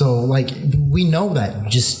 So, like, we know that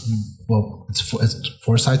it's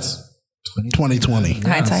foresight's 2020.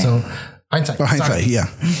 Hindsight. So, hindsight. Oh, hindsight, yeah.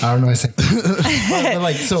 I don't know what I say. but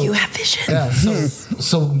like, so you have vision. Yeah.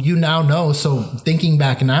 So you now know. So thinking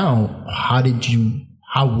back now, how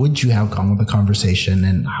would you have gone with the conversation,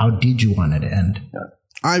 and how did you want it to end?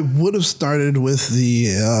 I would have started with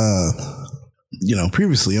the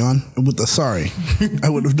previously on with the sorry. I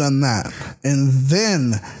would have done that. And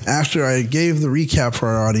then after I gave the recap for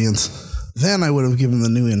our audience, then I would have given the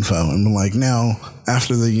new info and been like, now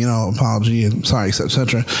after the, apology and sorry,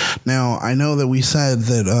 etc. Now I know that we said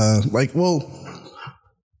that,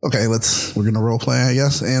 okay, we're going to role play, I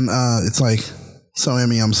guess. And, it's like, so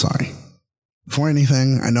Emmy, I'm sorry. Before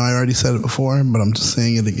anything, I know I already said it before, but I'm just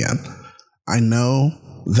saying it again. I know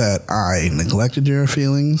that I neglected your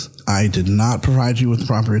feelings. I did not provide you with the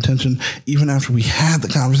proper attention. Even after we had the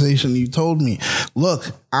conversation, you told me, look,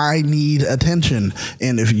 I need attention.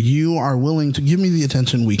 And if you are willing to give me the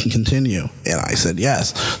attention, we can continue. And I said,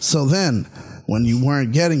 yes. So then when you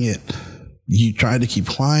weren't getting it, you tried to keep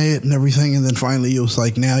quiet and everything. And then finally it was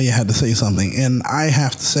like, now you had to say something. And I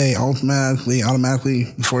have to say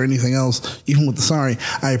automatically before anything else, even with the sorry,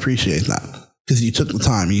 I appreciate that. Because you took the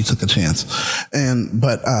time, you took a chance.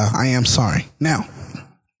 But I am sorry. Now,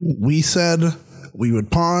 we said we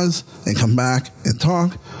would pause and come back and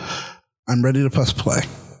talk. I'm ready to press play.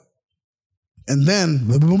 And then,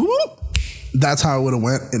 that's how it would have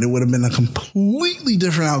went, and it would have been a completely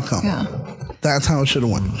different outcome. Yeah. That's how it should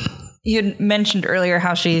have went. You mentioned earlier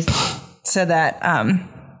how she said that,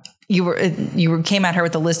 you came at her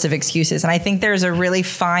with a list of excuses. And I think there's a really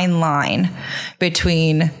fine line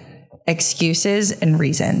between excuses and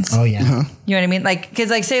reasons. Oh yeah. You know what I mean? Like, cause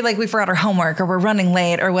like say like we forgot our homework or we're running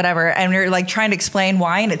late or whatever. And you're like trying to explain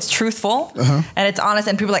why, and it's truthful and it's honest,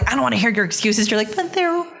 and people are like, I don't want to hear your excuses. You're like, but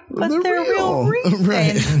they're real reasons.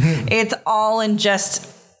 Right. It's all in just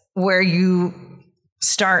where you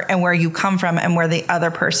start and where you come from and where the other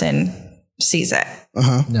person sees it.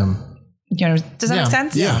 Yeah. You know, does that make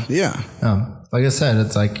sense? Yeah. Like I said,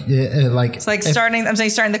 it's like it's like starting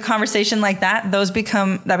the conversation like that.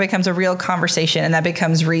 That becomes a real conversation, and that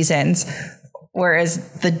becomes reasons. Whereas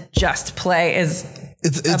the just play is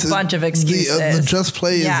a bunch of excuses. The just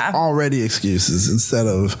play is already excuses instead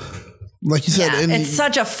of, like you said. It's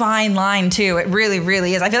such a fine line too. It really,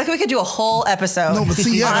 really is. I feel like we could do a whole episode on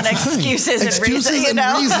excuses and reasons. You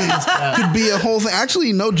know? Reasons could be a whole thing.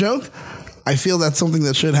 Actually, no joke. I feel that's something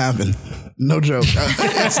that should happen. No joke.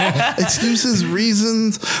 Excuses,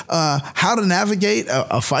 reasons, how to navigate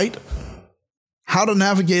a fight, how to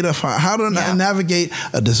navigate navigate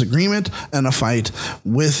a disagreement and a fight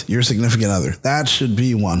with your significant other. That should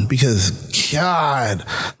be one, because God,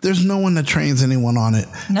 there's no one that trains anyone on it.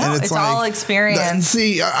 No, and it's like, all experience.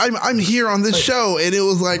 I'm here on this show, and it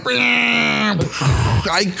was like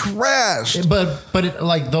I crashed. But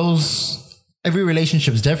like those. Every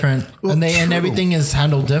relationship is different, and everything is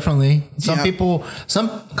handled differently. Some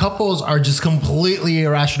couples are just completely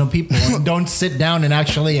irrational people and don't sit down and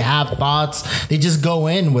actually have thoughts. They just go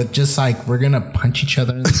in with just like, we're gonna punch each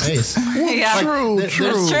other in the face. True. It's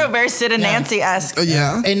true. Very Sid and Nancy-esque.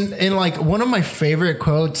 And like one of my favorite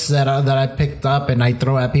quotes that I picked up and I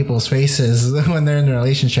throw at people's faces when they're in their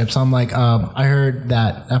relationships. I'm like, I heard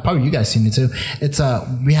that. Probably you guys seen it too. It's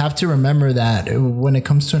we have to remember that when it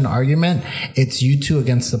comes to an argument, it's you two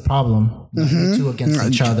against the problem, not you two against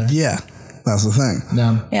each other. Yeah, that's the thing.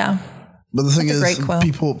 Yeah. But the thing is, people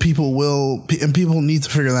need to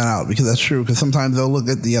figure that out, because that's true. Because sometimes they'll look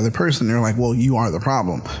at the other person and they're like, well, you are the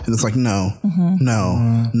problem. And it's like, no.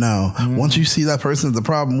 Once you see that person as the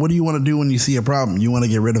problem, what do you want to do when you see a problem? You want to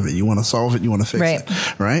get rid of it. You want to solve it. You want to fix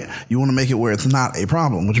it. Right? You want to make it where it's not a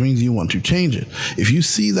problem, which means you want to change it. If you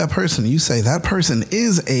see that person, you say that person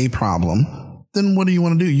is a problem, then what do you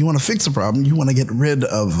want to do? You want to fix the problem. You want to get rid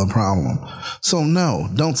of the problem. So no,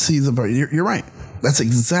 don't see the problem. You're right. That's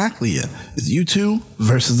exactly it. It's you two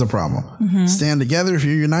versus the problem. Stand together. If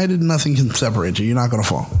you're united, nothing can separate you. You're not going to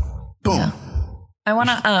fall. Boom. Yeah. I want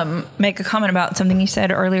to make a comment about something you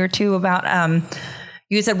said earlier too about,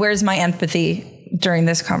 you said, where's my empathy during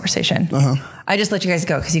this conversation? I just let you guys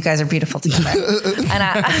go because you guys are beautiful together. And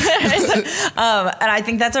I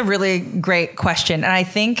think that's a really great question. And I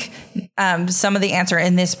think some of the answer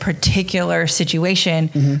in this particular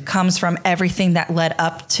situation comes from everything that led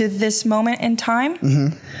up to this moment in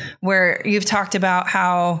time, where you've talked about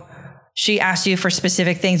how she asked you for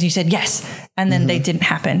specific things. You said yes, and then they didn't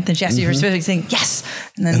happen. Then she asked you for specific things. Yes,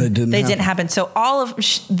 and then they didn't happen. So all of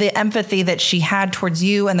the empathy that she had towards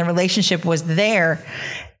you and the relationship was there,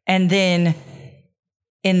 and then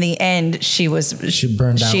in the end, she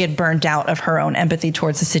had burned out of her own empathy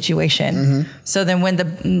towards the situation. So then,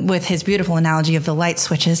 with his beautiful analogy of the light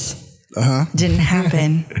switches didn't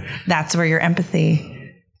happen, that's where your empathy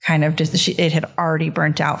kind of it had already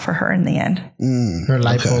burnt out for her in the end. Her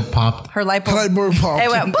light bulb popped. Her light bulb popped.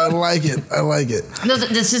 It went, I like it.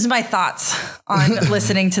 This is my thoughts on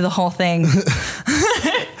listening to the whole thing.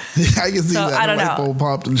 I can see that. Her light bulb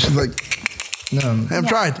popped, and she's like, I'm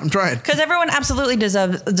tried. Because everyone absolutely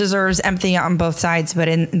deserves empathy on both sides, but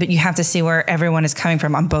you have to see where everyone is coming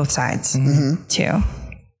from on both sides too.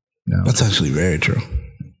 No. That's actually very true.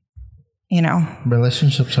 You know,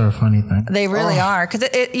 relationships are a funny thing. They really are. Because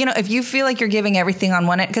if you feel like you're giving everything on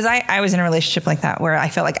one end, because I was in a relationship like that where I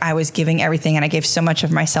felt like I was giving everything and I gave so much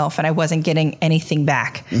of myself and I wasn't getting anything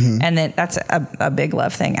back. And then that's a big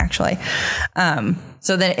love thing, actually.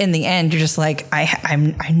 So then in the end, you're just like,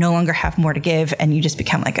 I no longer have more to give. And you just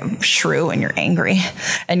become like a shrew and you're angry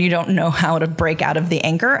and you don't know how to break out of the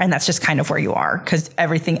anger. And that's just kind of where you are, because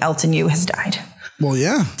everything else in you has died. Well,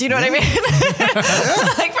 yeah. Do you know what I mean?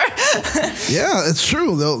 Yeah, it's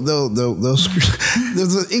true. They'll screw.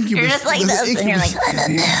 There's an Incubus. You're just like this, and you're like,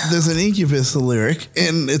 there's an Incubus lyric,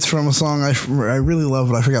 and it's from a song I really love,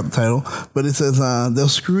 but I forgot the title. But it says, "They'll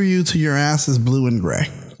screw you till your ass is blue and gray."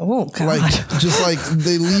 Oh God! Like just like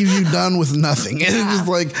they leave you done with nothing, and it's just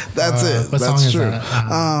like that's it. What that's song true. Is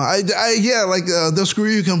that? They'll screw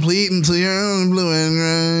you complete until you're blue and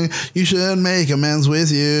gray. You should make amends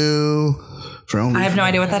with you. I have no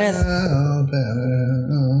idea what that is.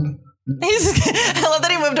 I love that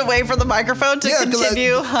he moved away from the microphone to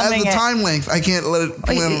continue humming as the it. time length, I can't let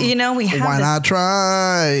it. You know, we have why this- not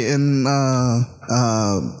try and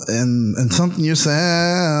something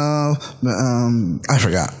yourself? I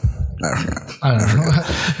forgot. I don't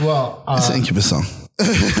know. Well, It's an Incubus song.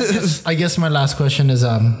 I guess my last question is,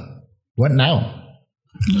 what now?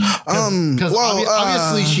 Because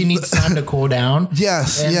obviously she needs time to cool down.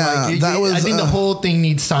 Yes, And, yeah, I think the whole thing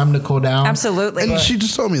needs time to cool down. Absolutely. And she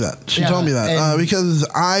just told me that. She Yeah, told me that and- because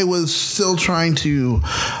I was still trying to.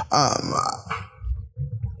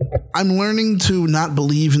 I'm learning to not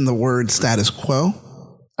believe in the word status quo.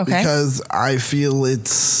 Okay. Because I feel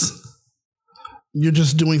you're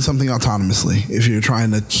just doing something autonomously if you're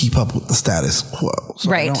trying to keep up with the status quo. So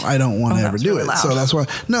Right. I don't want to ever that's do really it. loud. So that's why.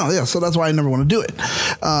 So that's why I never want to do it.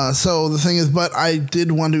 So the thing is, but I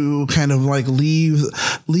did want to kind of like leave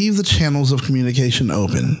the channels of communication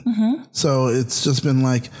open. Mm-hmm. So it's just been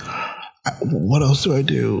like, what else do I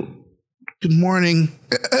do? Good morning.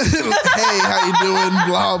 Hey, how you doing?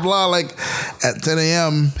 Blah, blah. Like at 10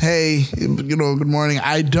 a.m. Hey, good morning.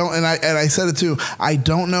 I said it too. I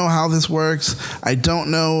don't know how this works. I don't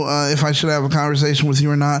know if I should have a conversation with you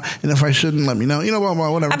or not. And if I shouldn't, let me know. Blah,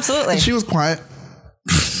 blah, whatever. Absolutely. And she was quiet.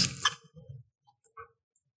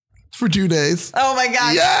 For 2 days. Oh my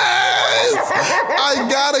God. Yes! I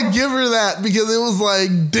gotta give her that because it was like,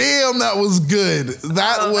 damn, that was good.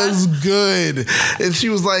 That was good. And she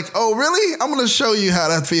was like, oh, really? I'm gonna show you how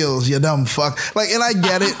that feels, you dumb fuck. Like, and I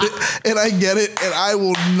get it. And I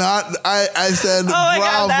will not, I said, Oh my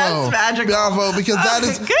bravo. God, that's magical. Bravo, because that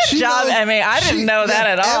is. Good job, Emmy. I didn't know that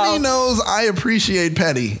at all. Emmy knows I appreciate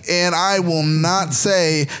petty, and I will not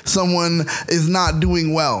say someone is not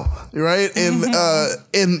doing well, right? And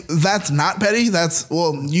and that's not petty. That's,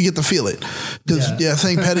 well, you get to feel it. Because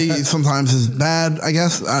saying petty sometimes is bad, I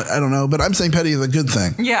guess. I don't know, but I'm saying petty is a good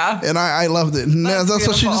thing. Yeah. And I loved it. And that's what she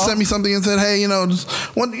just beautiful. sent me something and said, hey,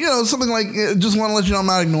 just want, something like, just want to let you know I'm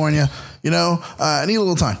not ignoring you. I need a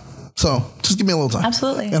little time. So just give me a little time.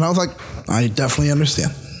 Absolutely. And I was like, I definitely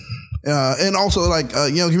understand. And also like,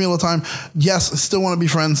 give me a little time. Yes, I still want to be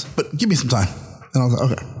friends, but give me some time. And I was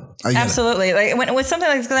like, okay. I get Absolutely. Like when, with something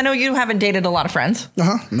like this, because I know you haven't dated a lot of friends.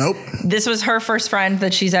 it. Nope. This was her first friend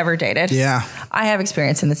that she's ever dated. Yeah. I have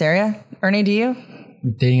experience in this area. Ernie, do you?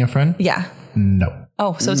 Dating a friend? Yeah. No.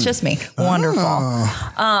 Oh, so it's just me. Wonderful.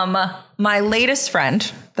 My latest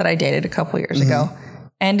friend that I dated a couple years ago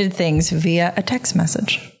ended things via a text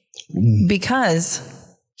message because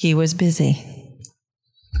he was busy.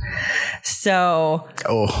 So,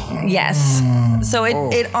 yes. So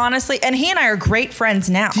it honestly, and he and I are great friends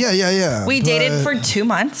now. Yeah. We dated for 2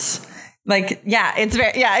 months. Like, it's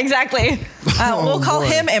very, exactly. We'll call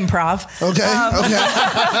him Improv. Okay.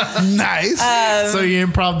 Nice. So you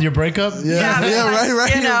improv your breakup? yeah,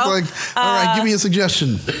 right. you know, Like, all right, give me a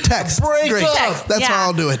suggestion. Text. Break Great. up. That's how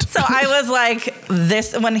I'll do it. So I was like,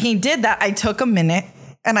 when he did that, I took a minute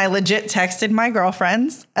and I legit texted my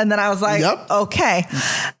girlfriends. And then I was like, okay.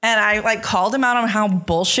 And I called him out on how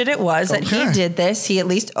bullshit it was that he did this. He at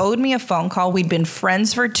least owed me a phone call. We'd been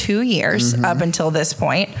friends for 2 years up until this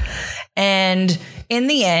point. And in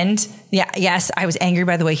the end, yes, I was angry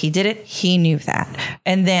by the way he did it. He knew that.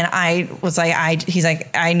 And then I was like, he's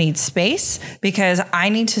like, I need space because I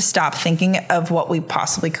need to stop thinking of what we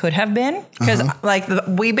possibly could have been. Because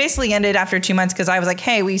we basically ended after 2 months because I was like,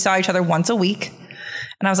 hey, we saw each other once a week.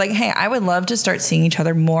 And I was like, hey, I would love to start seeing each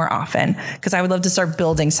other more often because I would love to start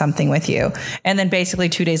building something with you. And then basically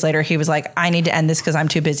 2 days later, he was like, I need to end this because I'm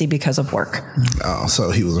too busy because of work. Oh,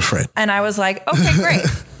 so he was afraid. And I was like, okay, great.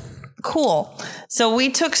 Cool. So we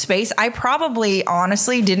took space. I probably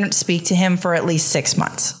honestly didn't speak to him for at least 6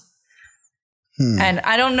 months. And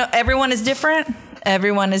I don't know. Everyone is different.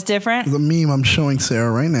 The meme I'm showing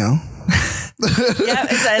Sarah right now.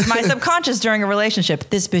 It says my subconscious during a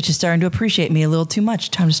relationship. This bitch is starting to appreciate me a little too much.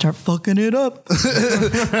 Time to start fucking it up. That's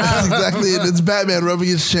exactly it. It's Batman rubbing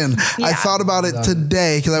his chin. I thought about it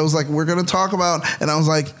today because I was like, we're going to talk about, and I was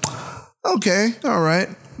like, okay, all right.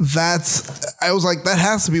 I was like, that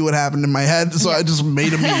has to be what happened in my head. So I just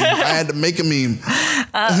made a meme. I had to make a meme.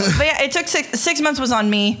 But yeah, it took 6 months was on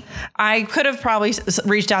me. I could have probably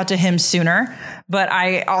reached out to him sooner, but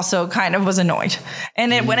I also kind of was annoyed.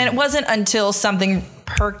 And when it wasn't until something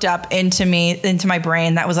perked up into my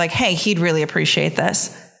brain that was like, hey, he'd really appreciate this.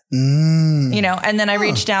 You know, and then I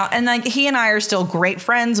reached out, and like he and I are still great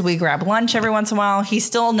friends. We grab lunch every once in a while. He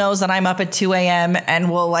still knows that I'm up at 2 a.m.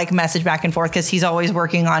 and we'll like message back and forth because he's always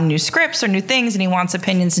working on new scripts or new things, and he wants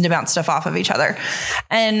opinions and to bounce stuff off of each other.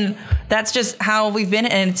 And that's just how we've been,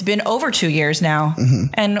 and it's been over 2 years now,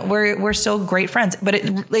 and we're still great friends. But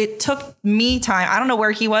it took me time. I don't know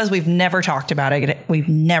where he was. We've never talked about it. We've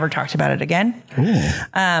never talked about it again.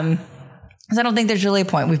 Because I don't think there's really a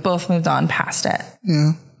point. We've both moved on past it.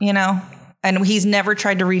 Yeah. You know, and he's never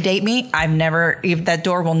tried to redate me. That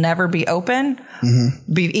door will never be open,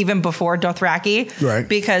 even before Dothraki. Right.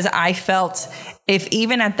 Because I felt if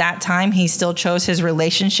even at that time he still chose his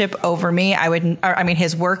relationship over me,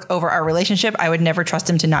 his work over our relationship, I would never trust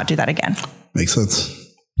him to not do that again. Makes sense.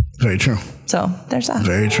 Very true. So there's that.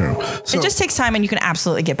 Very true. So, it just takes time, and you can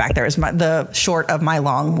absolutely get back there. Is the short of my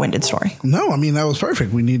long-winded story. No, I mean, that was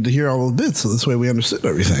perfect. We need to hear all the bits, so this way we understood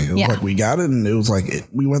everything. It was like we got it, and it was like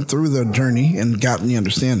we went through the journey and got the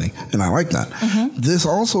understanding, and I like that. This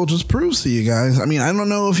also just proves to you guys, I mean, I don't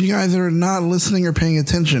know if you guys are not listening or paying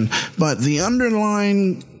attention, but the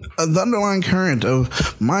underlying current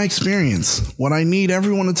of my experience, what I need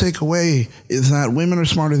everyone to take away is that women are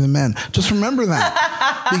smarter than men. Just remember that.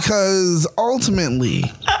 Because ultimately,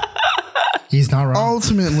 he's not wrong.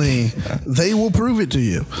 Ultimately, they will prove it to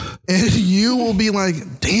you. And you will be like,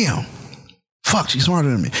 damn, fuck, she's smarter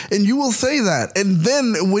than me. And you will say that. And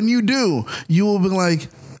then when you do, you will be like,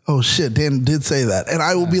 oh shit, Dan did say that. And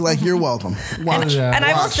I will be like, you're welcome. Watch. And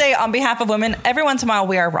I will say on behalf of women, every once in a while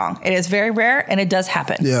we are wrong. It is very rare, and it does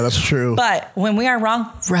happen. Yeah, that's true. But when we are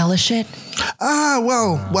wrong, relish it.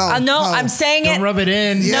 I'm saying don't rub it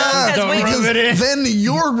in. Yeah, don't rub it in. Then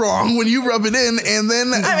you're wrong when you rub it in, and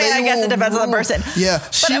then I guess it depends on the person. Yeah,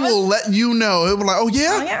 she will let you know. It'll be like, oh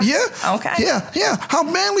yeah, okay, yeah. How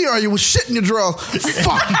manly are you with shit in your drawers?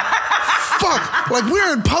 Fuck. Like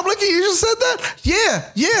we're in public and you just said that? Yeah.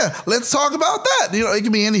 Let's talk about that. You know, it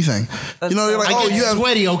can be anything. That's you know, you're like, I get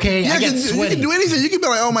sweaty, okay? Yeah, I get sweaty. You can do anything. You can be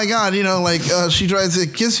like, oh my God, you know, like she tries to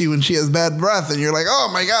kiss you and she has bad breath, and you're like, oh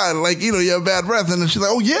my God, like, you know, you have bad breath, and then she's like,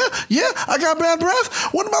 oh yeah, I got bad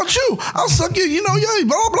breath. What about you? I'll suck you, you know, yeah,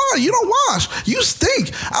 blah blah. You don't wash. You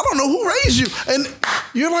stink. I don't know who raised you. And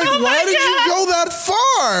you're like, why did you go that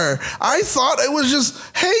far? I thought it was just,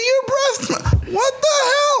 hey, your breath. What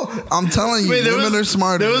the hell? I'm telling you, women are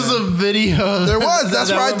smarter. There was a video. There was. That's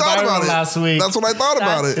what I thought about it last week. That's what I thought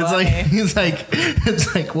about it. It's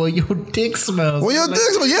like, well, your dick smells. Well, your dick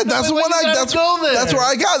smells. Yeah, that's the one that's where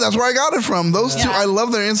I got. That's where I got it from. Those two, I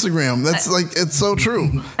love their Instagram. That's like, it's so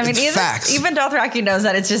true. I mean, even Dothraki knows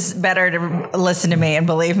that it's just better to listen to me and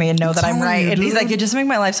believe me and know that I'm right. And he's like, you just make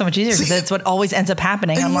my life so much easier because that's what always ends up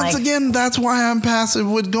happening. And I'm once again, that's why I'm passive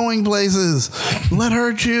with going places. Let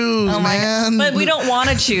her choose, man. But we don't want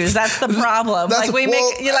to choose. That's the problem. We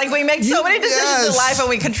make so many decisions in life, and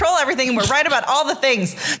we control everything, and we're right about all the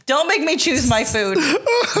things. Don't make me choose my food.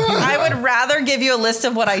 I would rather give you a list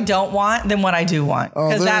of what I don't want than what I do want,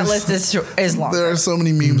 because that list is long. There are so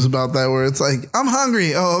many memes about that where it's like, I'm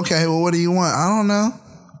hungry. Oh, okay. Well, what do you want? I don't know.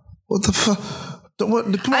 What the fuck?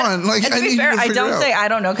 Come on. Like, to be fair, I don't say I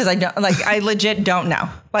don't know because I don't. Like, I legit don't know.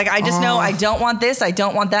 Like, I just know I don't want this. I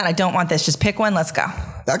don't want that. I don't want this. Just pick one. Let's go.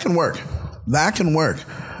 That can work.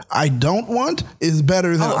 I don't want is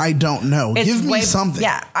better than I don't know. Give me something.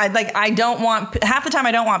 Yeah. I don't want, half the time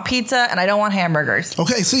I don't want pizza and I don't want hamburgers.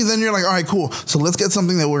 Okay. See, then you're like, all right, cool. So let's get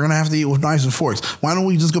something that we're going to have to eat with knives and forks. Why don't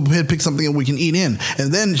we just go ahead and pick something that we can eat in?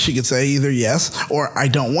 And then she could say either yes or I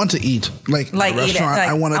don't want to eat. Like a restaurant.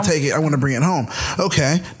 I want to take it. I want to bring it home.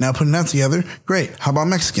 Okay. Now putting that together. Great. How about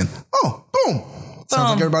Mexican? Oh, boom.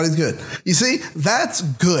 Sounds like everybody's good. You see, that's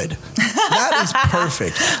good. That is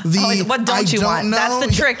perfect. What don't you want? That's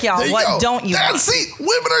the trick, y'all. What don't you want? See,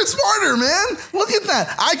 women are smarter, man. Look at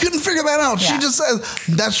that. I couldn't figure that out. Yeah. She just says,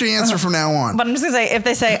 that's your answer from now on. But I'm just going to say, if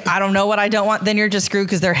they say, I don't know what I don't want, then you're just screwed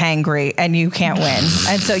because they're hangry and you can't win.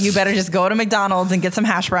 And so you better just go to McDonald's and get some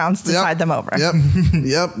hash browns to tide them over.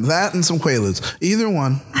 Yep. That and some Quaaludes. Either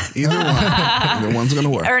one. Either one's going to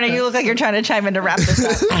work. Ernie, you look like you're trying to chime in to wrap this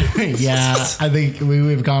up. Yeah, I think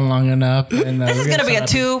we've gone long enough. And, this is going to be a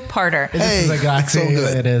two-parter. Hey, exactly. So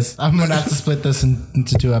good. It is. I'm going to have to split this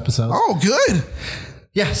into 2 episodes. Oh, good.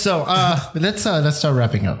 Yeah. So let's start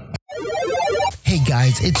wrapping up. Hey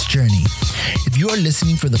guys, it's Journey. If you are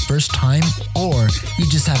listening for the first time or you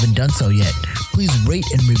just haven't done so yet, please rate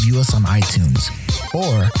and review us on iTunes.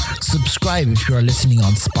 Or subscribe if you are listening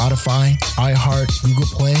on Spotify, iHeart, Google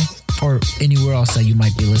Play, or anywhere else that you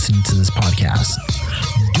might be listening to this podcast.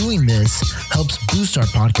 Doing this helps boost our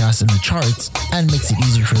podcast in the charts and makes it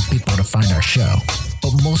easier for people to find our show.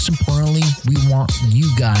 But most importantly, we want you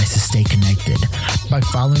guys to stay connected by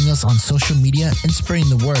following us on social media and spreading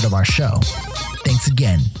the word of our show. Thanks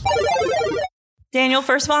again. Daniel,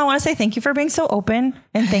 first of all, I want to say thank you for being so open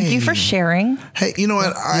and thank you for sharing. Hey, you know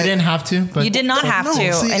what? You didn't have to, but You did not have to,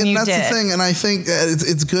 and you that's did. the thing. And I think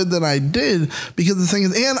it's good that I did, because the thing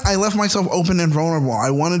is, and I left myself open and vulnerable.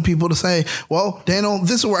 I wanted people to say, well, Daniel,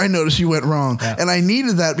 this is where I noticed you went wrong. Yeah. And I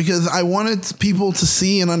needed that because I wanted people to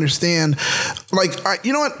see and understand, like,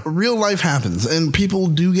 you know what? Real life happens and people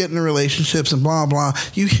do get into relationships and blah, blah.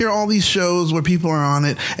 You hear all these shows where people are on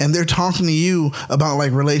it and they're talking to you about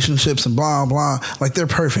like relationships and blah, blah, like they're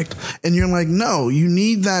perfect. And you're like, no, you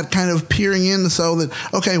need that kind of peering in so that,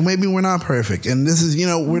 okay, maybe we're not perfect. And this is,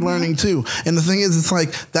 we're learning too. And the thing is, it's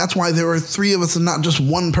like, that's why there are three of us and not just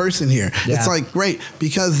one person here. Yeah. It's like, great,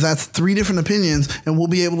 because that's three different opinions and we'll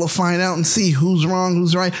be able to find out and see who's wrong,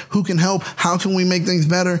 who's right, who can help, how can we make things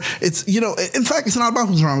better. It's, in fact, it's not about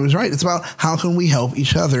who's wrong, who's right. It's about how can we help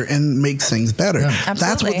each other and make things better. Yeah. That's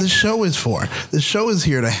Absolutely. what this show is for. This show is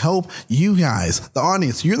here to help you guys, the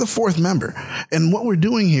audience. You're the fourth member. And what we're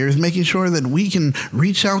doing here is making sure that we can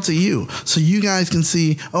reach out to you so you guys can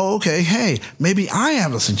see, oh, okay, hey, maybe I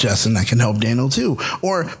have a suggestion that can help Daniel too.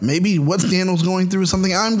 Or maybe what Daniel's going through is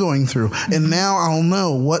something I'm going through. And now I'll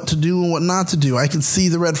know what to do and what not to do. I can see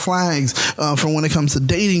the red flags from when it comes to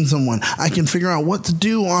dating someone. I can figure out what to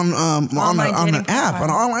do on an app, an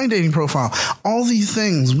online dating profile. All these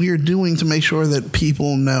things we are doing to make sure that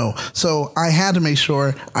people know. So I had to make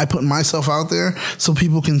sure I put myself out there so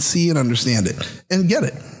people can see and understand it and get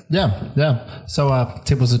it. yeah. So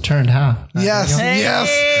tables are turned, huh? Yes, yes.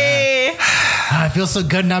 Hey. I feel so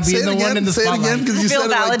good not being the one in the Say it again, spotlight. because you Feel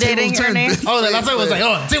said it like validating, tables turned. Ernie? Oh, that's why I was like,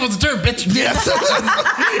 oh, tables are turned, bitch. Yes.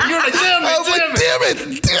 You're like, damn I was like,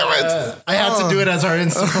 it. damn it. I had to do it as our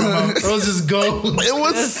Insta promo. It was just go. It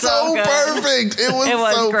was so so good. perfect. It was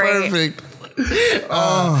was so great. perfect.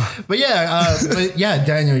 But yeah,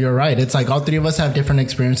 Daniel, you're right. It's like all three of us have different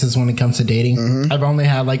experiences when it comes to dating. I've only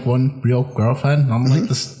had like one real girlfriend. I'm like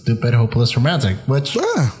the stupid, hopeless romantic, which,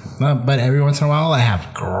 but every once in a while I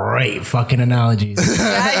have great fucking analogies.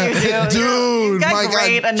 Yeah, you do. Dude, You've got my God,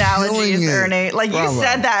 great killing analogies, it. Ernie. Like Bravo. you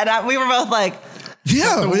said that, and we were both like,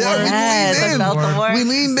 Yeah, we Yes, I leaned felt the in. word. We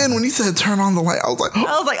leaned in when he said turn on the light. I was like, damn!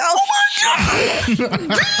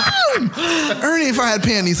 Ernie, if I had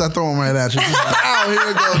panties, I'd throw them right at you. Oh,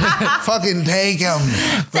 here it goes. Fucking take them.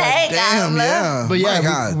 Take 'em. Damn, yeah. But My yeah,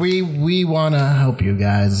 God. we want to help you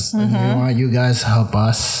guys, and we want you guys to help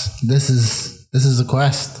us. This is a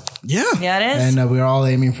quest, Yeah. yeah, it is. and we're all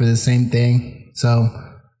aiming for the same thing. So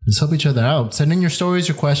just help each other out. Send in your stories,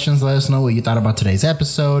 your questions. Let us know what you thought about today's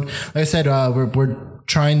episode. Like I said, we're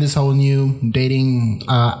trying this whole new dating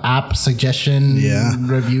app suggestion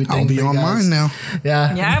review thing. I'll be for you on guys. mine now.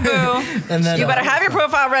 Yeah, Yeah, boo. And then You better have your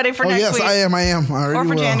profile ready for Oh, next yes, week. I am. I already Or for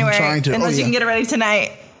will. January. I'm trying to. Unless you can get it ready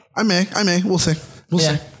tonight. I may. We'll see. We'll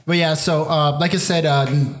Yeah. see. But yeah, so like I said,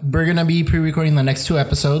 we're going to be pre-recording the next 2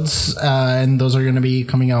 episodes, and those are going to be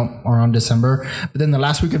coming out around December. But then the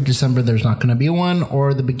last week of December, there's not going to be one,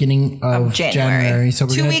 or the beginning of January. So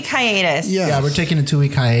we're 2-week hiatus. Yeah. we're taking a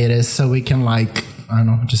 2-week hiatus so we can I don't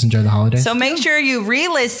know, just enjoy the holidays. So make sure you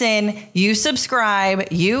re-listen, you subscribe,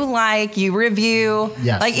 you like, you review.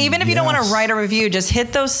 Yes. Like even if you don't want Yes. to write a review, just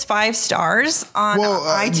hit those 5 stars on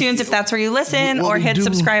iTunes if that's where you listen, what or we hit do-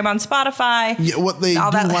 subscribe on Spotify. Yeah, what they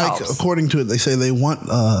All do that like, helps. according to it, they say they want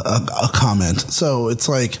a comment. So it's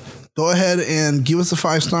like, go ahead and give us the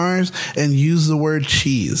 5 stars and use the word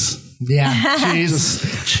cheese. yeah, cheese.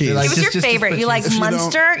 Cheese. Like, What's your just favorite? You like If you don't-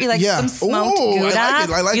 Munster? You like Yeah. some smoked Ooh, I Gouda? like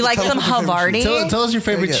it. I like you the like some telephone favorite Havarti? Tell us your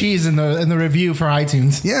favorite Very good. cheese in the review for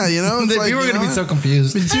iTunes. Yeah, it's The like, viewer are going to be so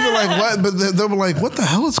confused. People are like, what? But they'll be like, what the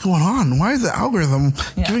hell is going on? Why is the algorithm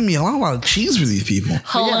giving me a lot of cheese for these people?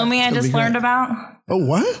 Halloumi I gonna just be great. learned about. Oh,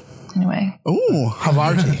 what? Anyway, Oh,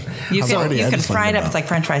 Havarti. you Havarti, I can just fry learned it up. about. It's like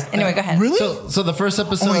French fries. Anyway, go ahead. Really? So the first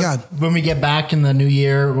episode, Oh my God. when we get back in the new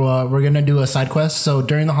year, we're going to do a side quest. So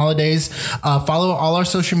during the holidays, follow all our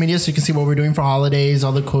social media so you can see what we're doing for holidays,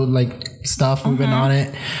 all the cool stuff. We've been on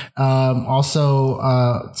it.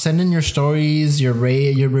 Also, send in your stories, your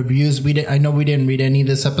reviews. I know we didn't read any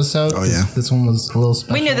this episode. Oh, yeah. This one was a little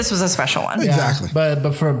special. We knew this was a special one. Yeah. Exactly.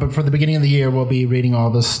 But for the beginning of the year, we'll be reading all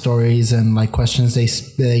the stories and questions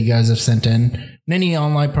that you guys have sent in. And any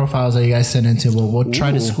online profiles that you guys send into, we'll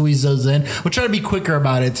try to squeeze those in. We'll try to be quicker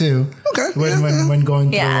about it too. Okay. When going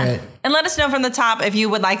through Yeah. it. And let us know from the top if you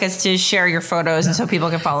would like us to share your photos so people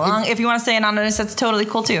can follow along. If you want to stay anonymous, that's totally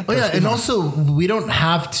cool too. Oh yeah, and also we don't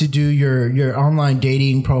have to do your online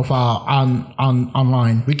dating profile on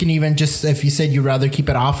online. We can even just, if you said you'd rather keep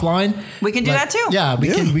it offline, We can do that too. Yeah,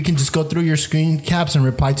 we can just go through your screen caps and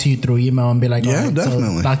reply to you through email and be like, Yeah, all right,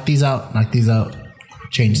 definitely. So knock these out,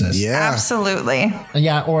 change this. Yeah. Absolutely. And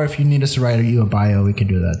yeah, or if you need us to write you a bio, we can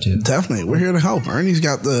do that too. Definitely. We're here to help. Ernie's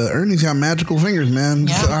got magical fingers, man.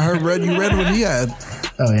 Yeah. I heard you read what he had.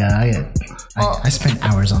 Oh yeah, I spent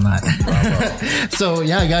hours on that. So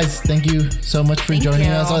yeah, guys, thank you so much for joining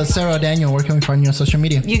you. us. Sarah Daniel, where can we find you on social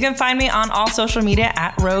media? You can find me on all social media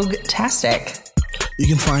at Roguetastic. You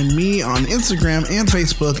can find me on Instagram and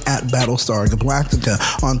Facebook at Battlestar Galactica,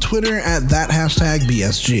 on Twitter at that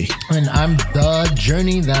 #BSG. And I'm The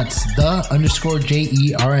Journey. That's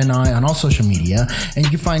 _JERNI on all social media. And you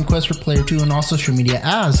can find Quest for Player 2 on all social media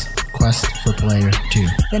as Quest for Player 2.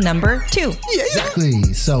 The number 2. Exactly.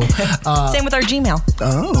 So, Same with our Gmail.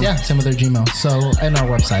 Oh. same with our Gmail. So, and our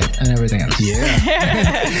website and everything else.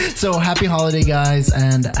 Yeah. So, happy holiday, guys,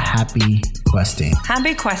 and happy questing.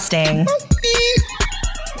 Happy questing. Beep.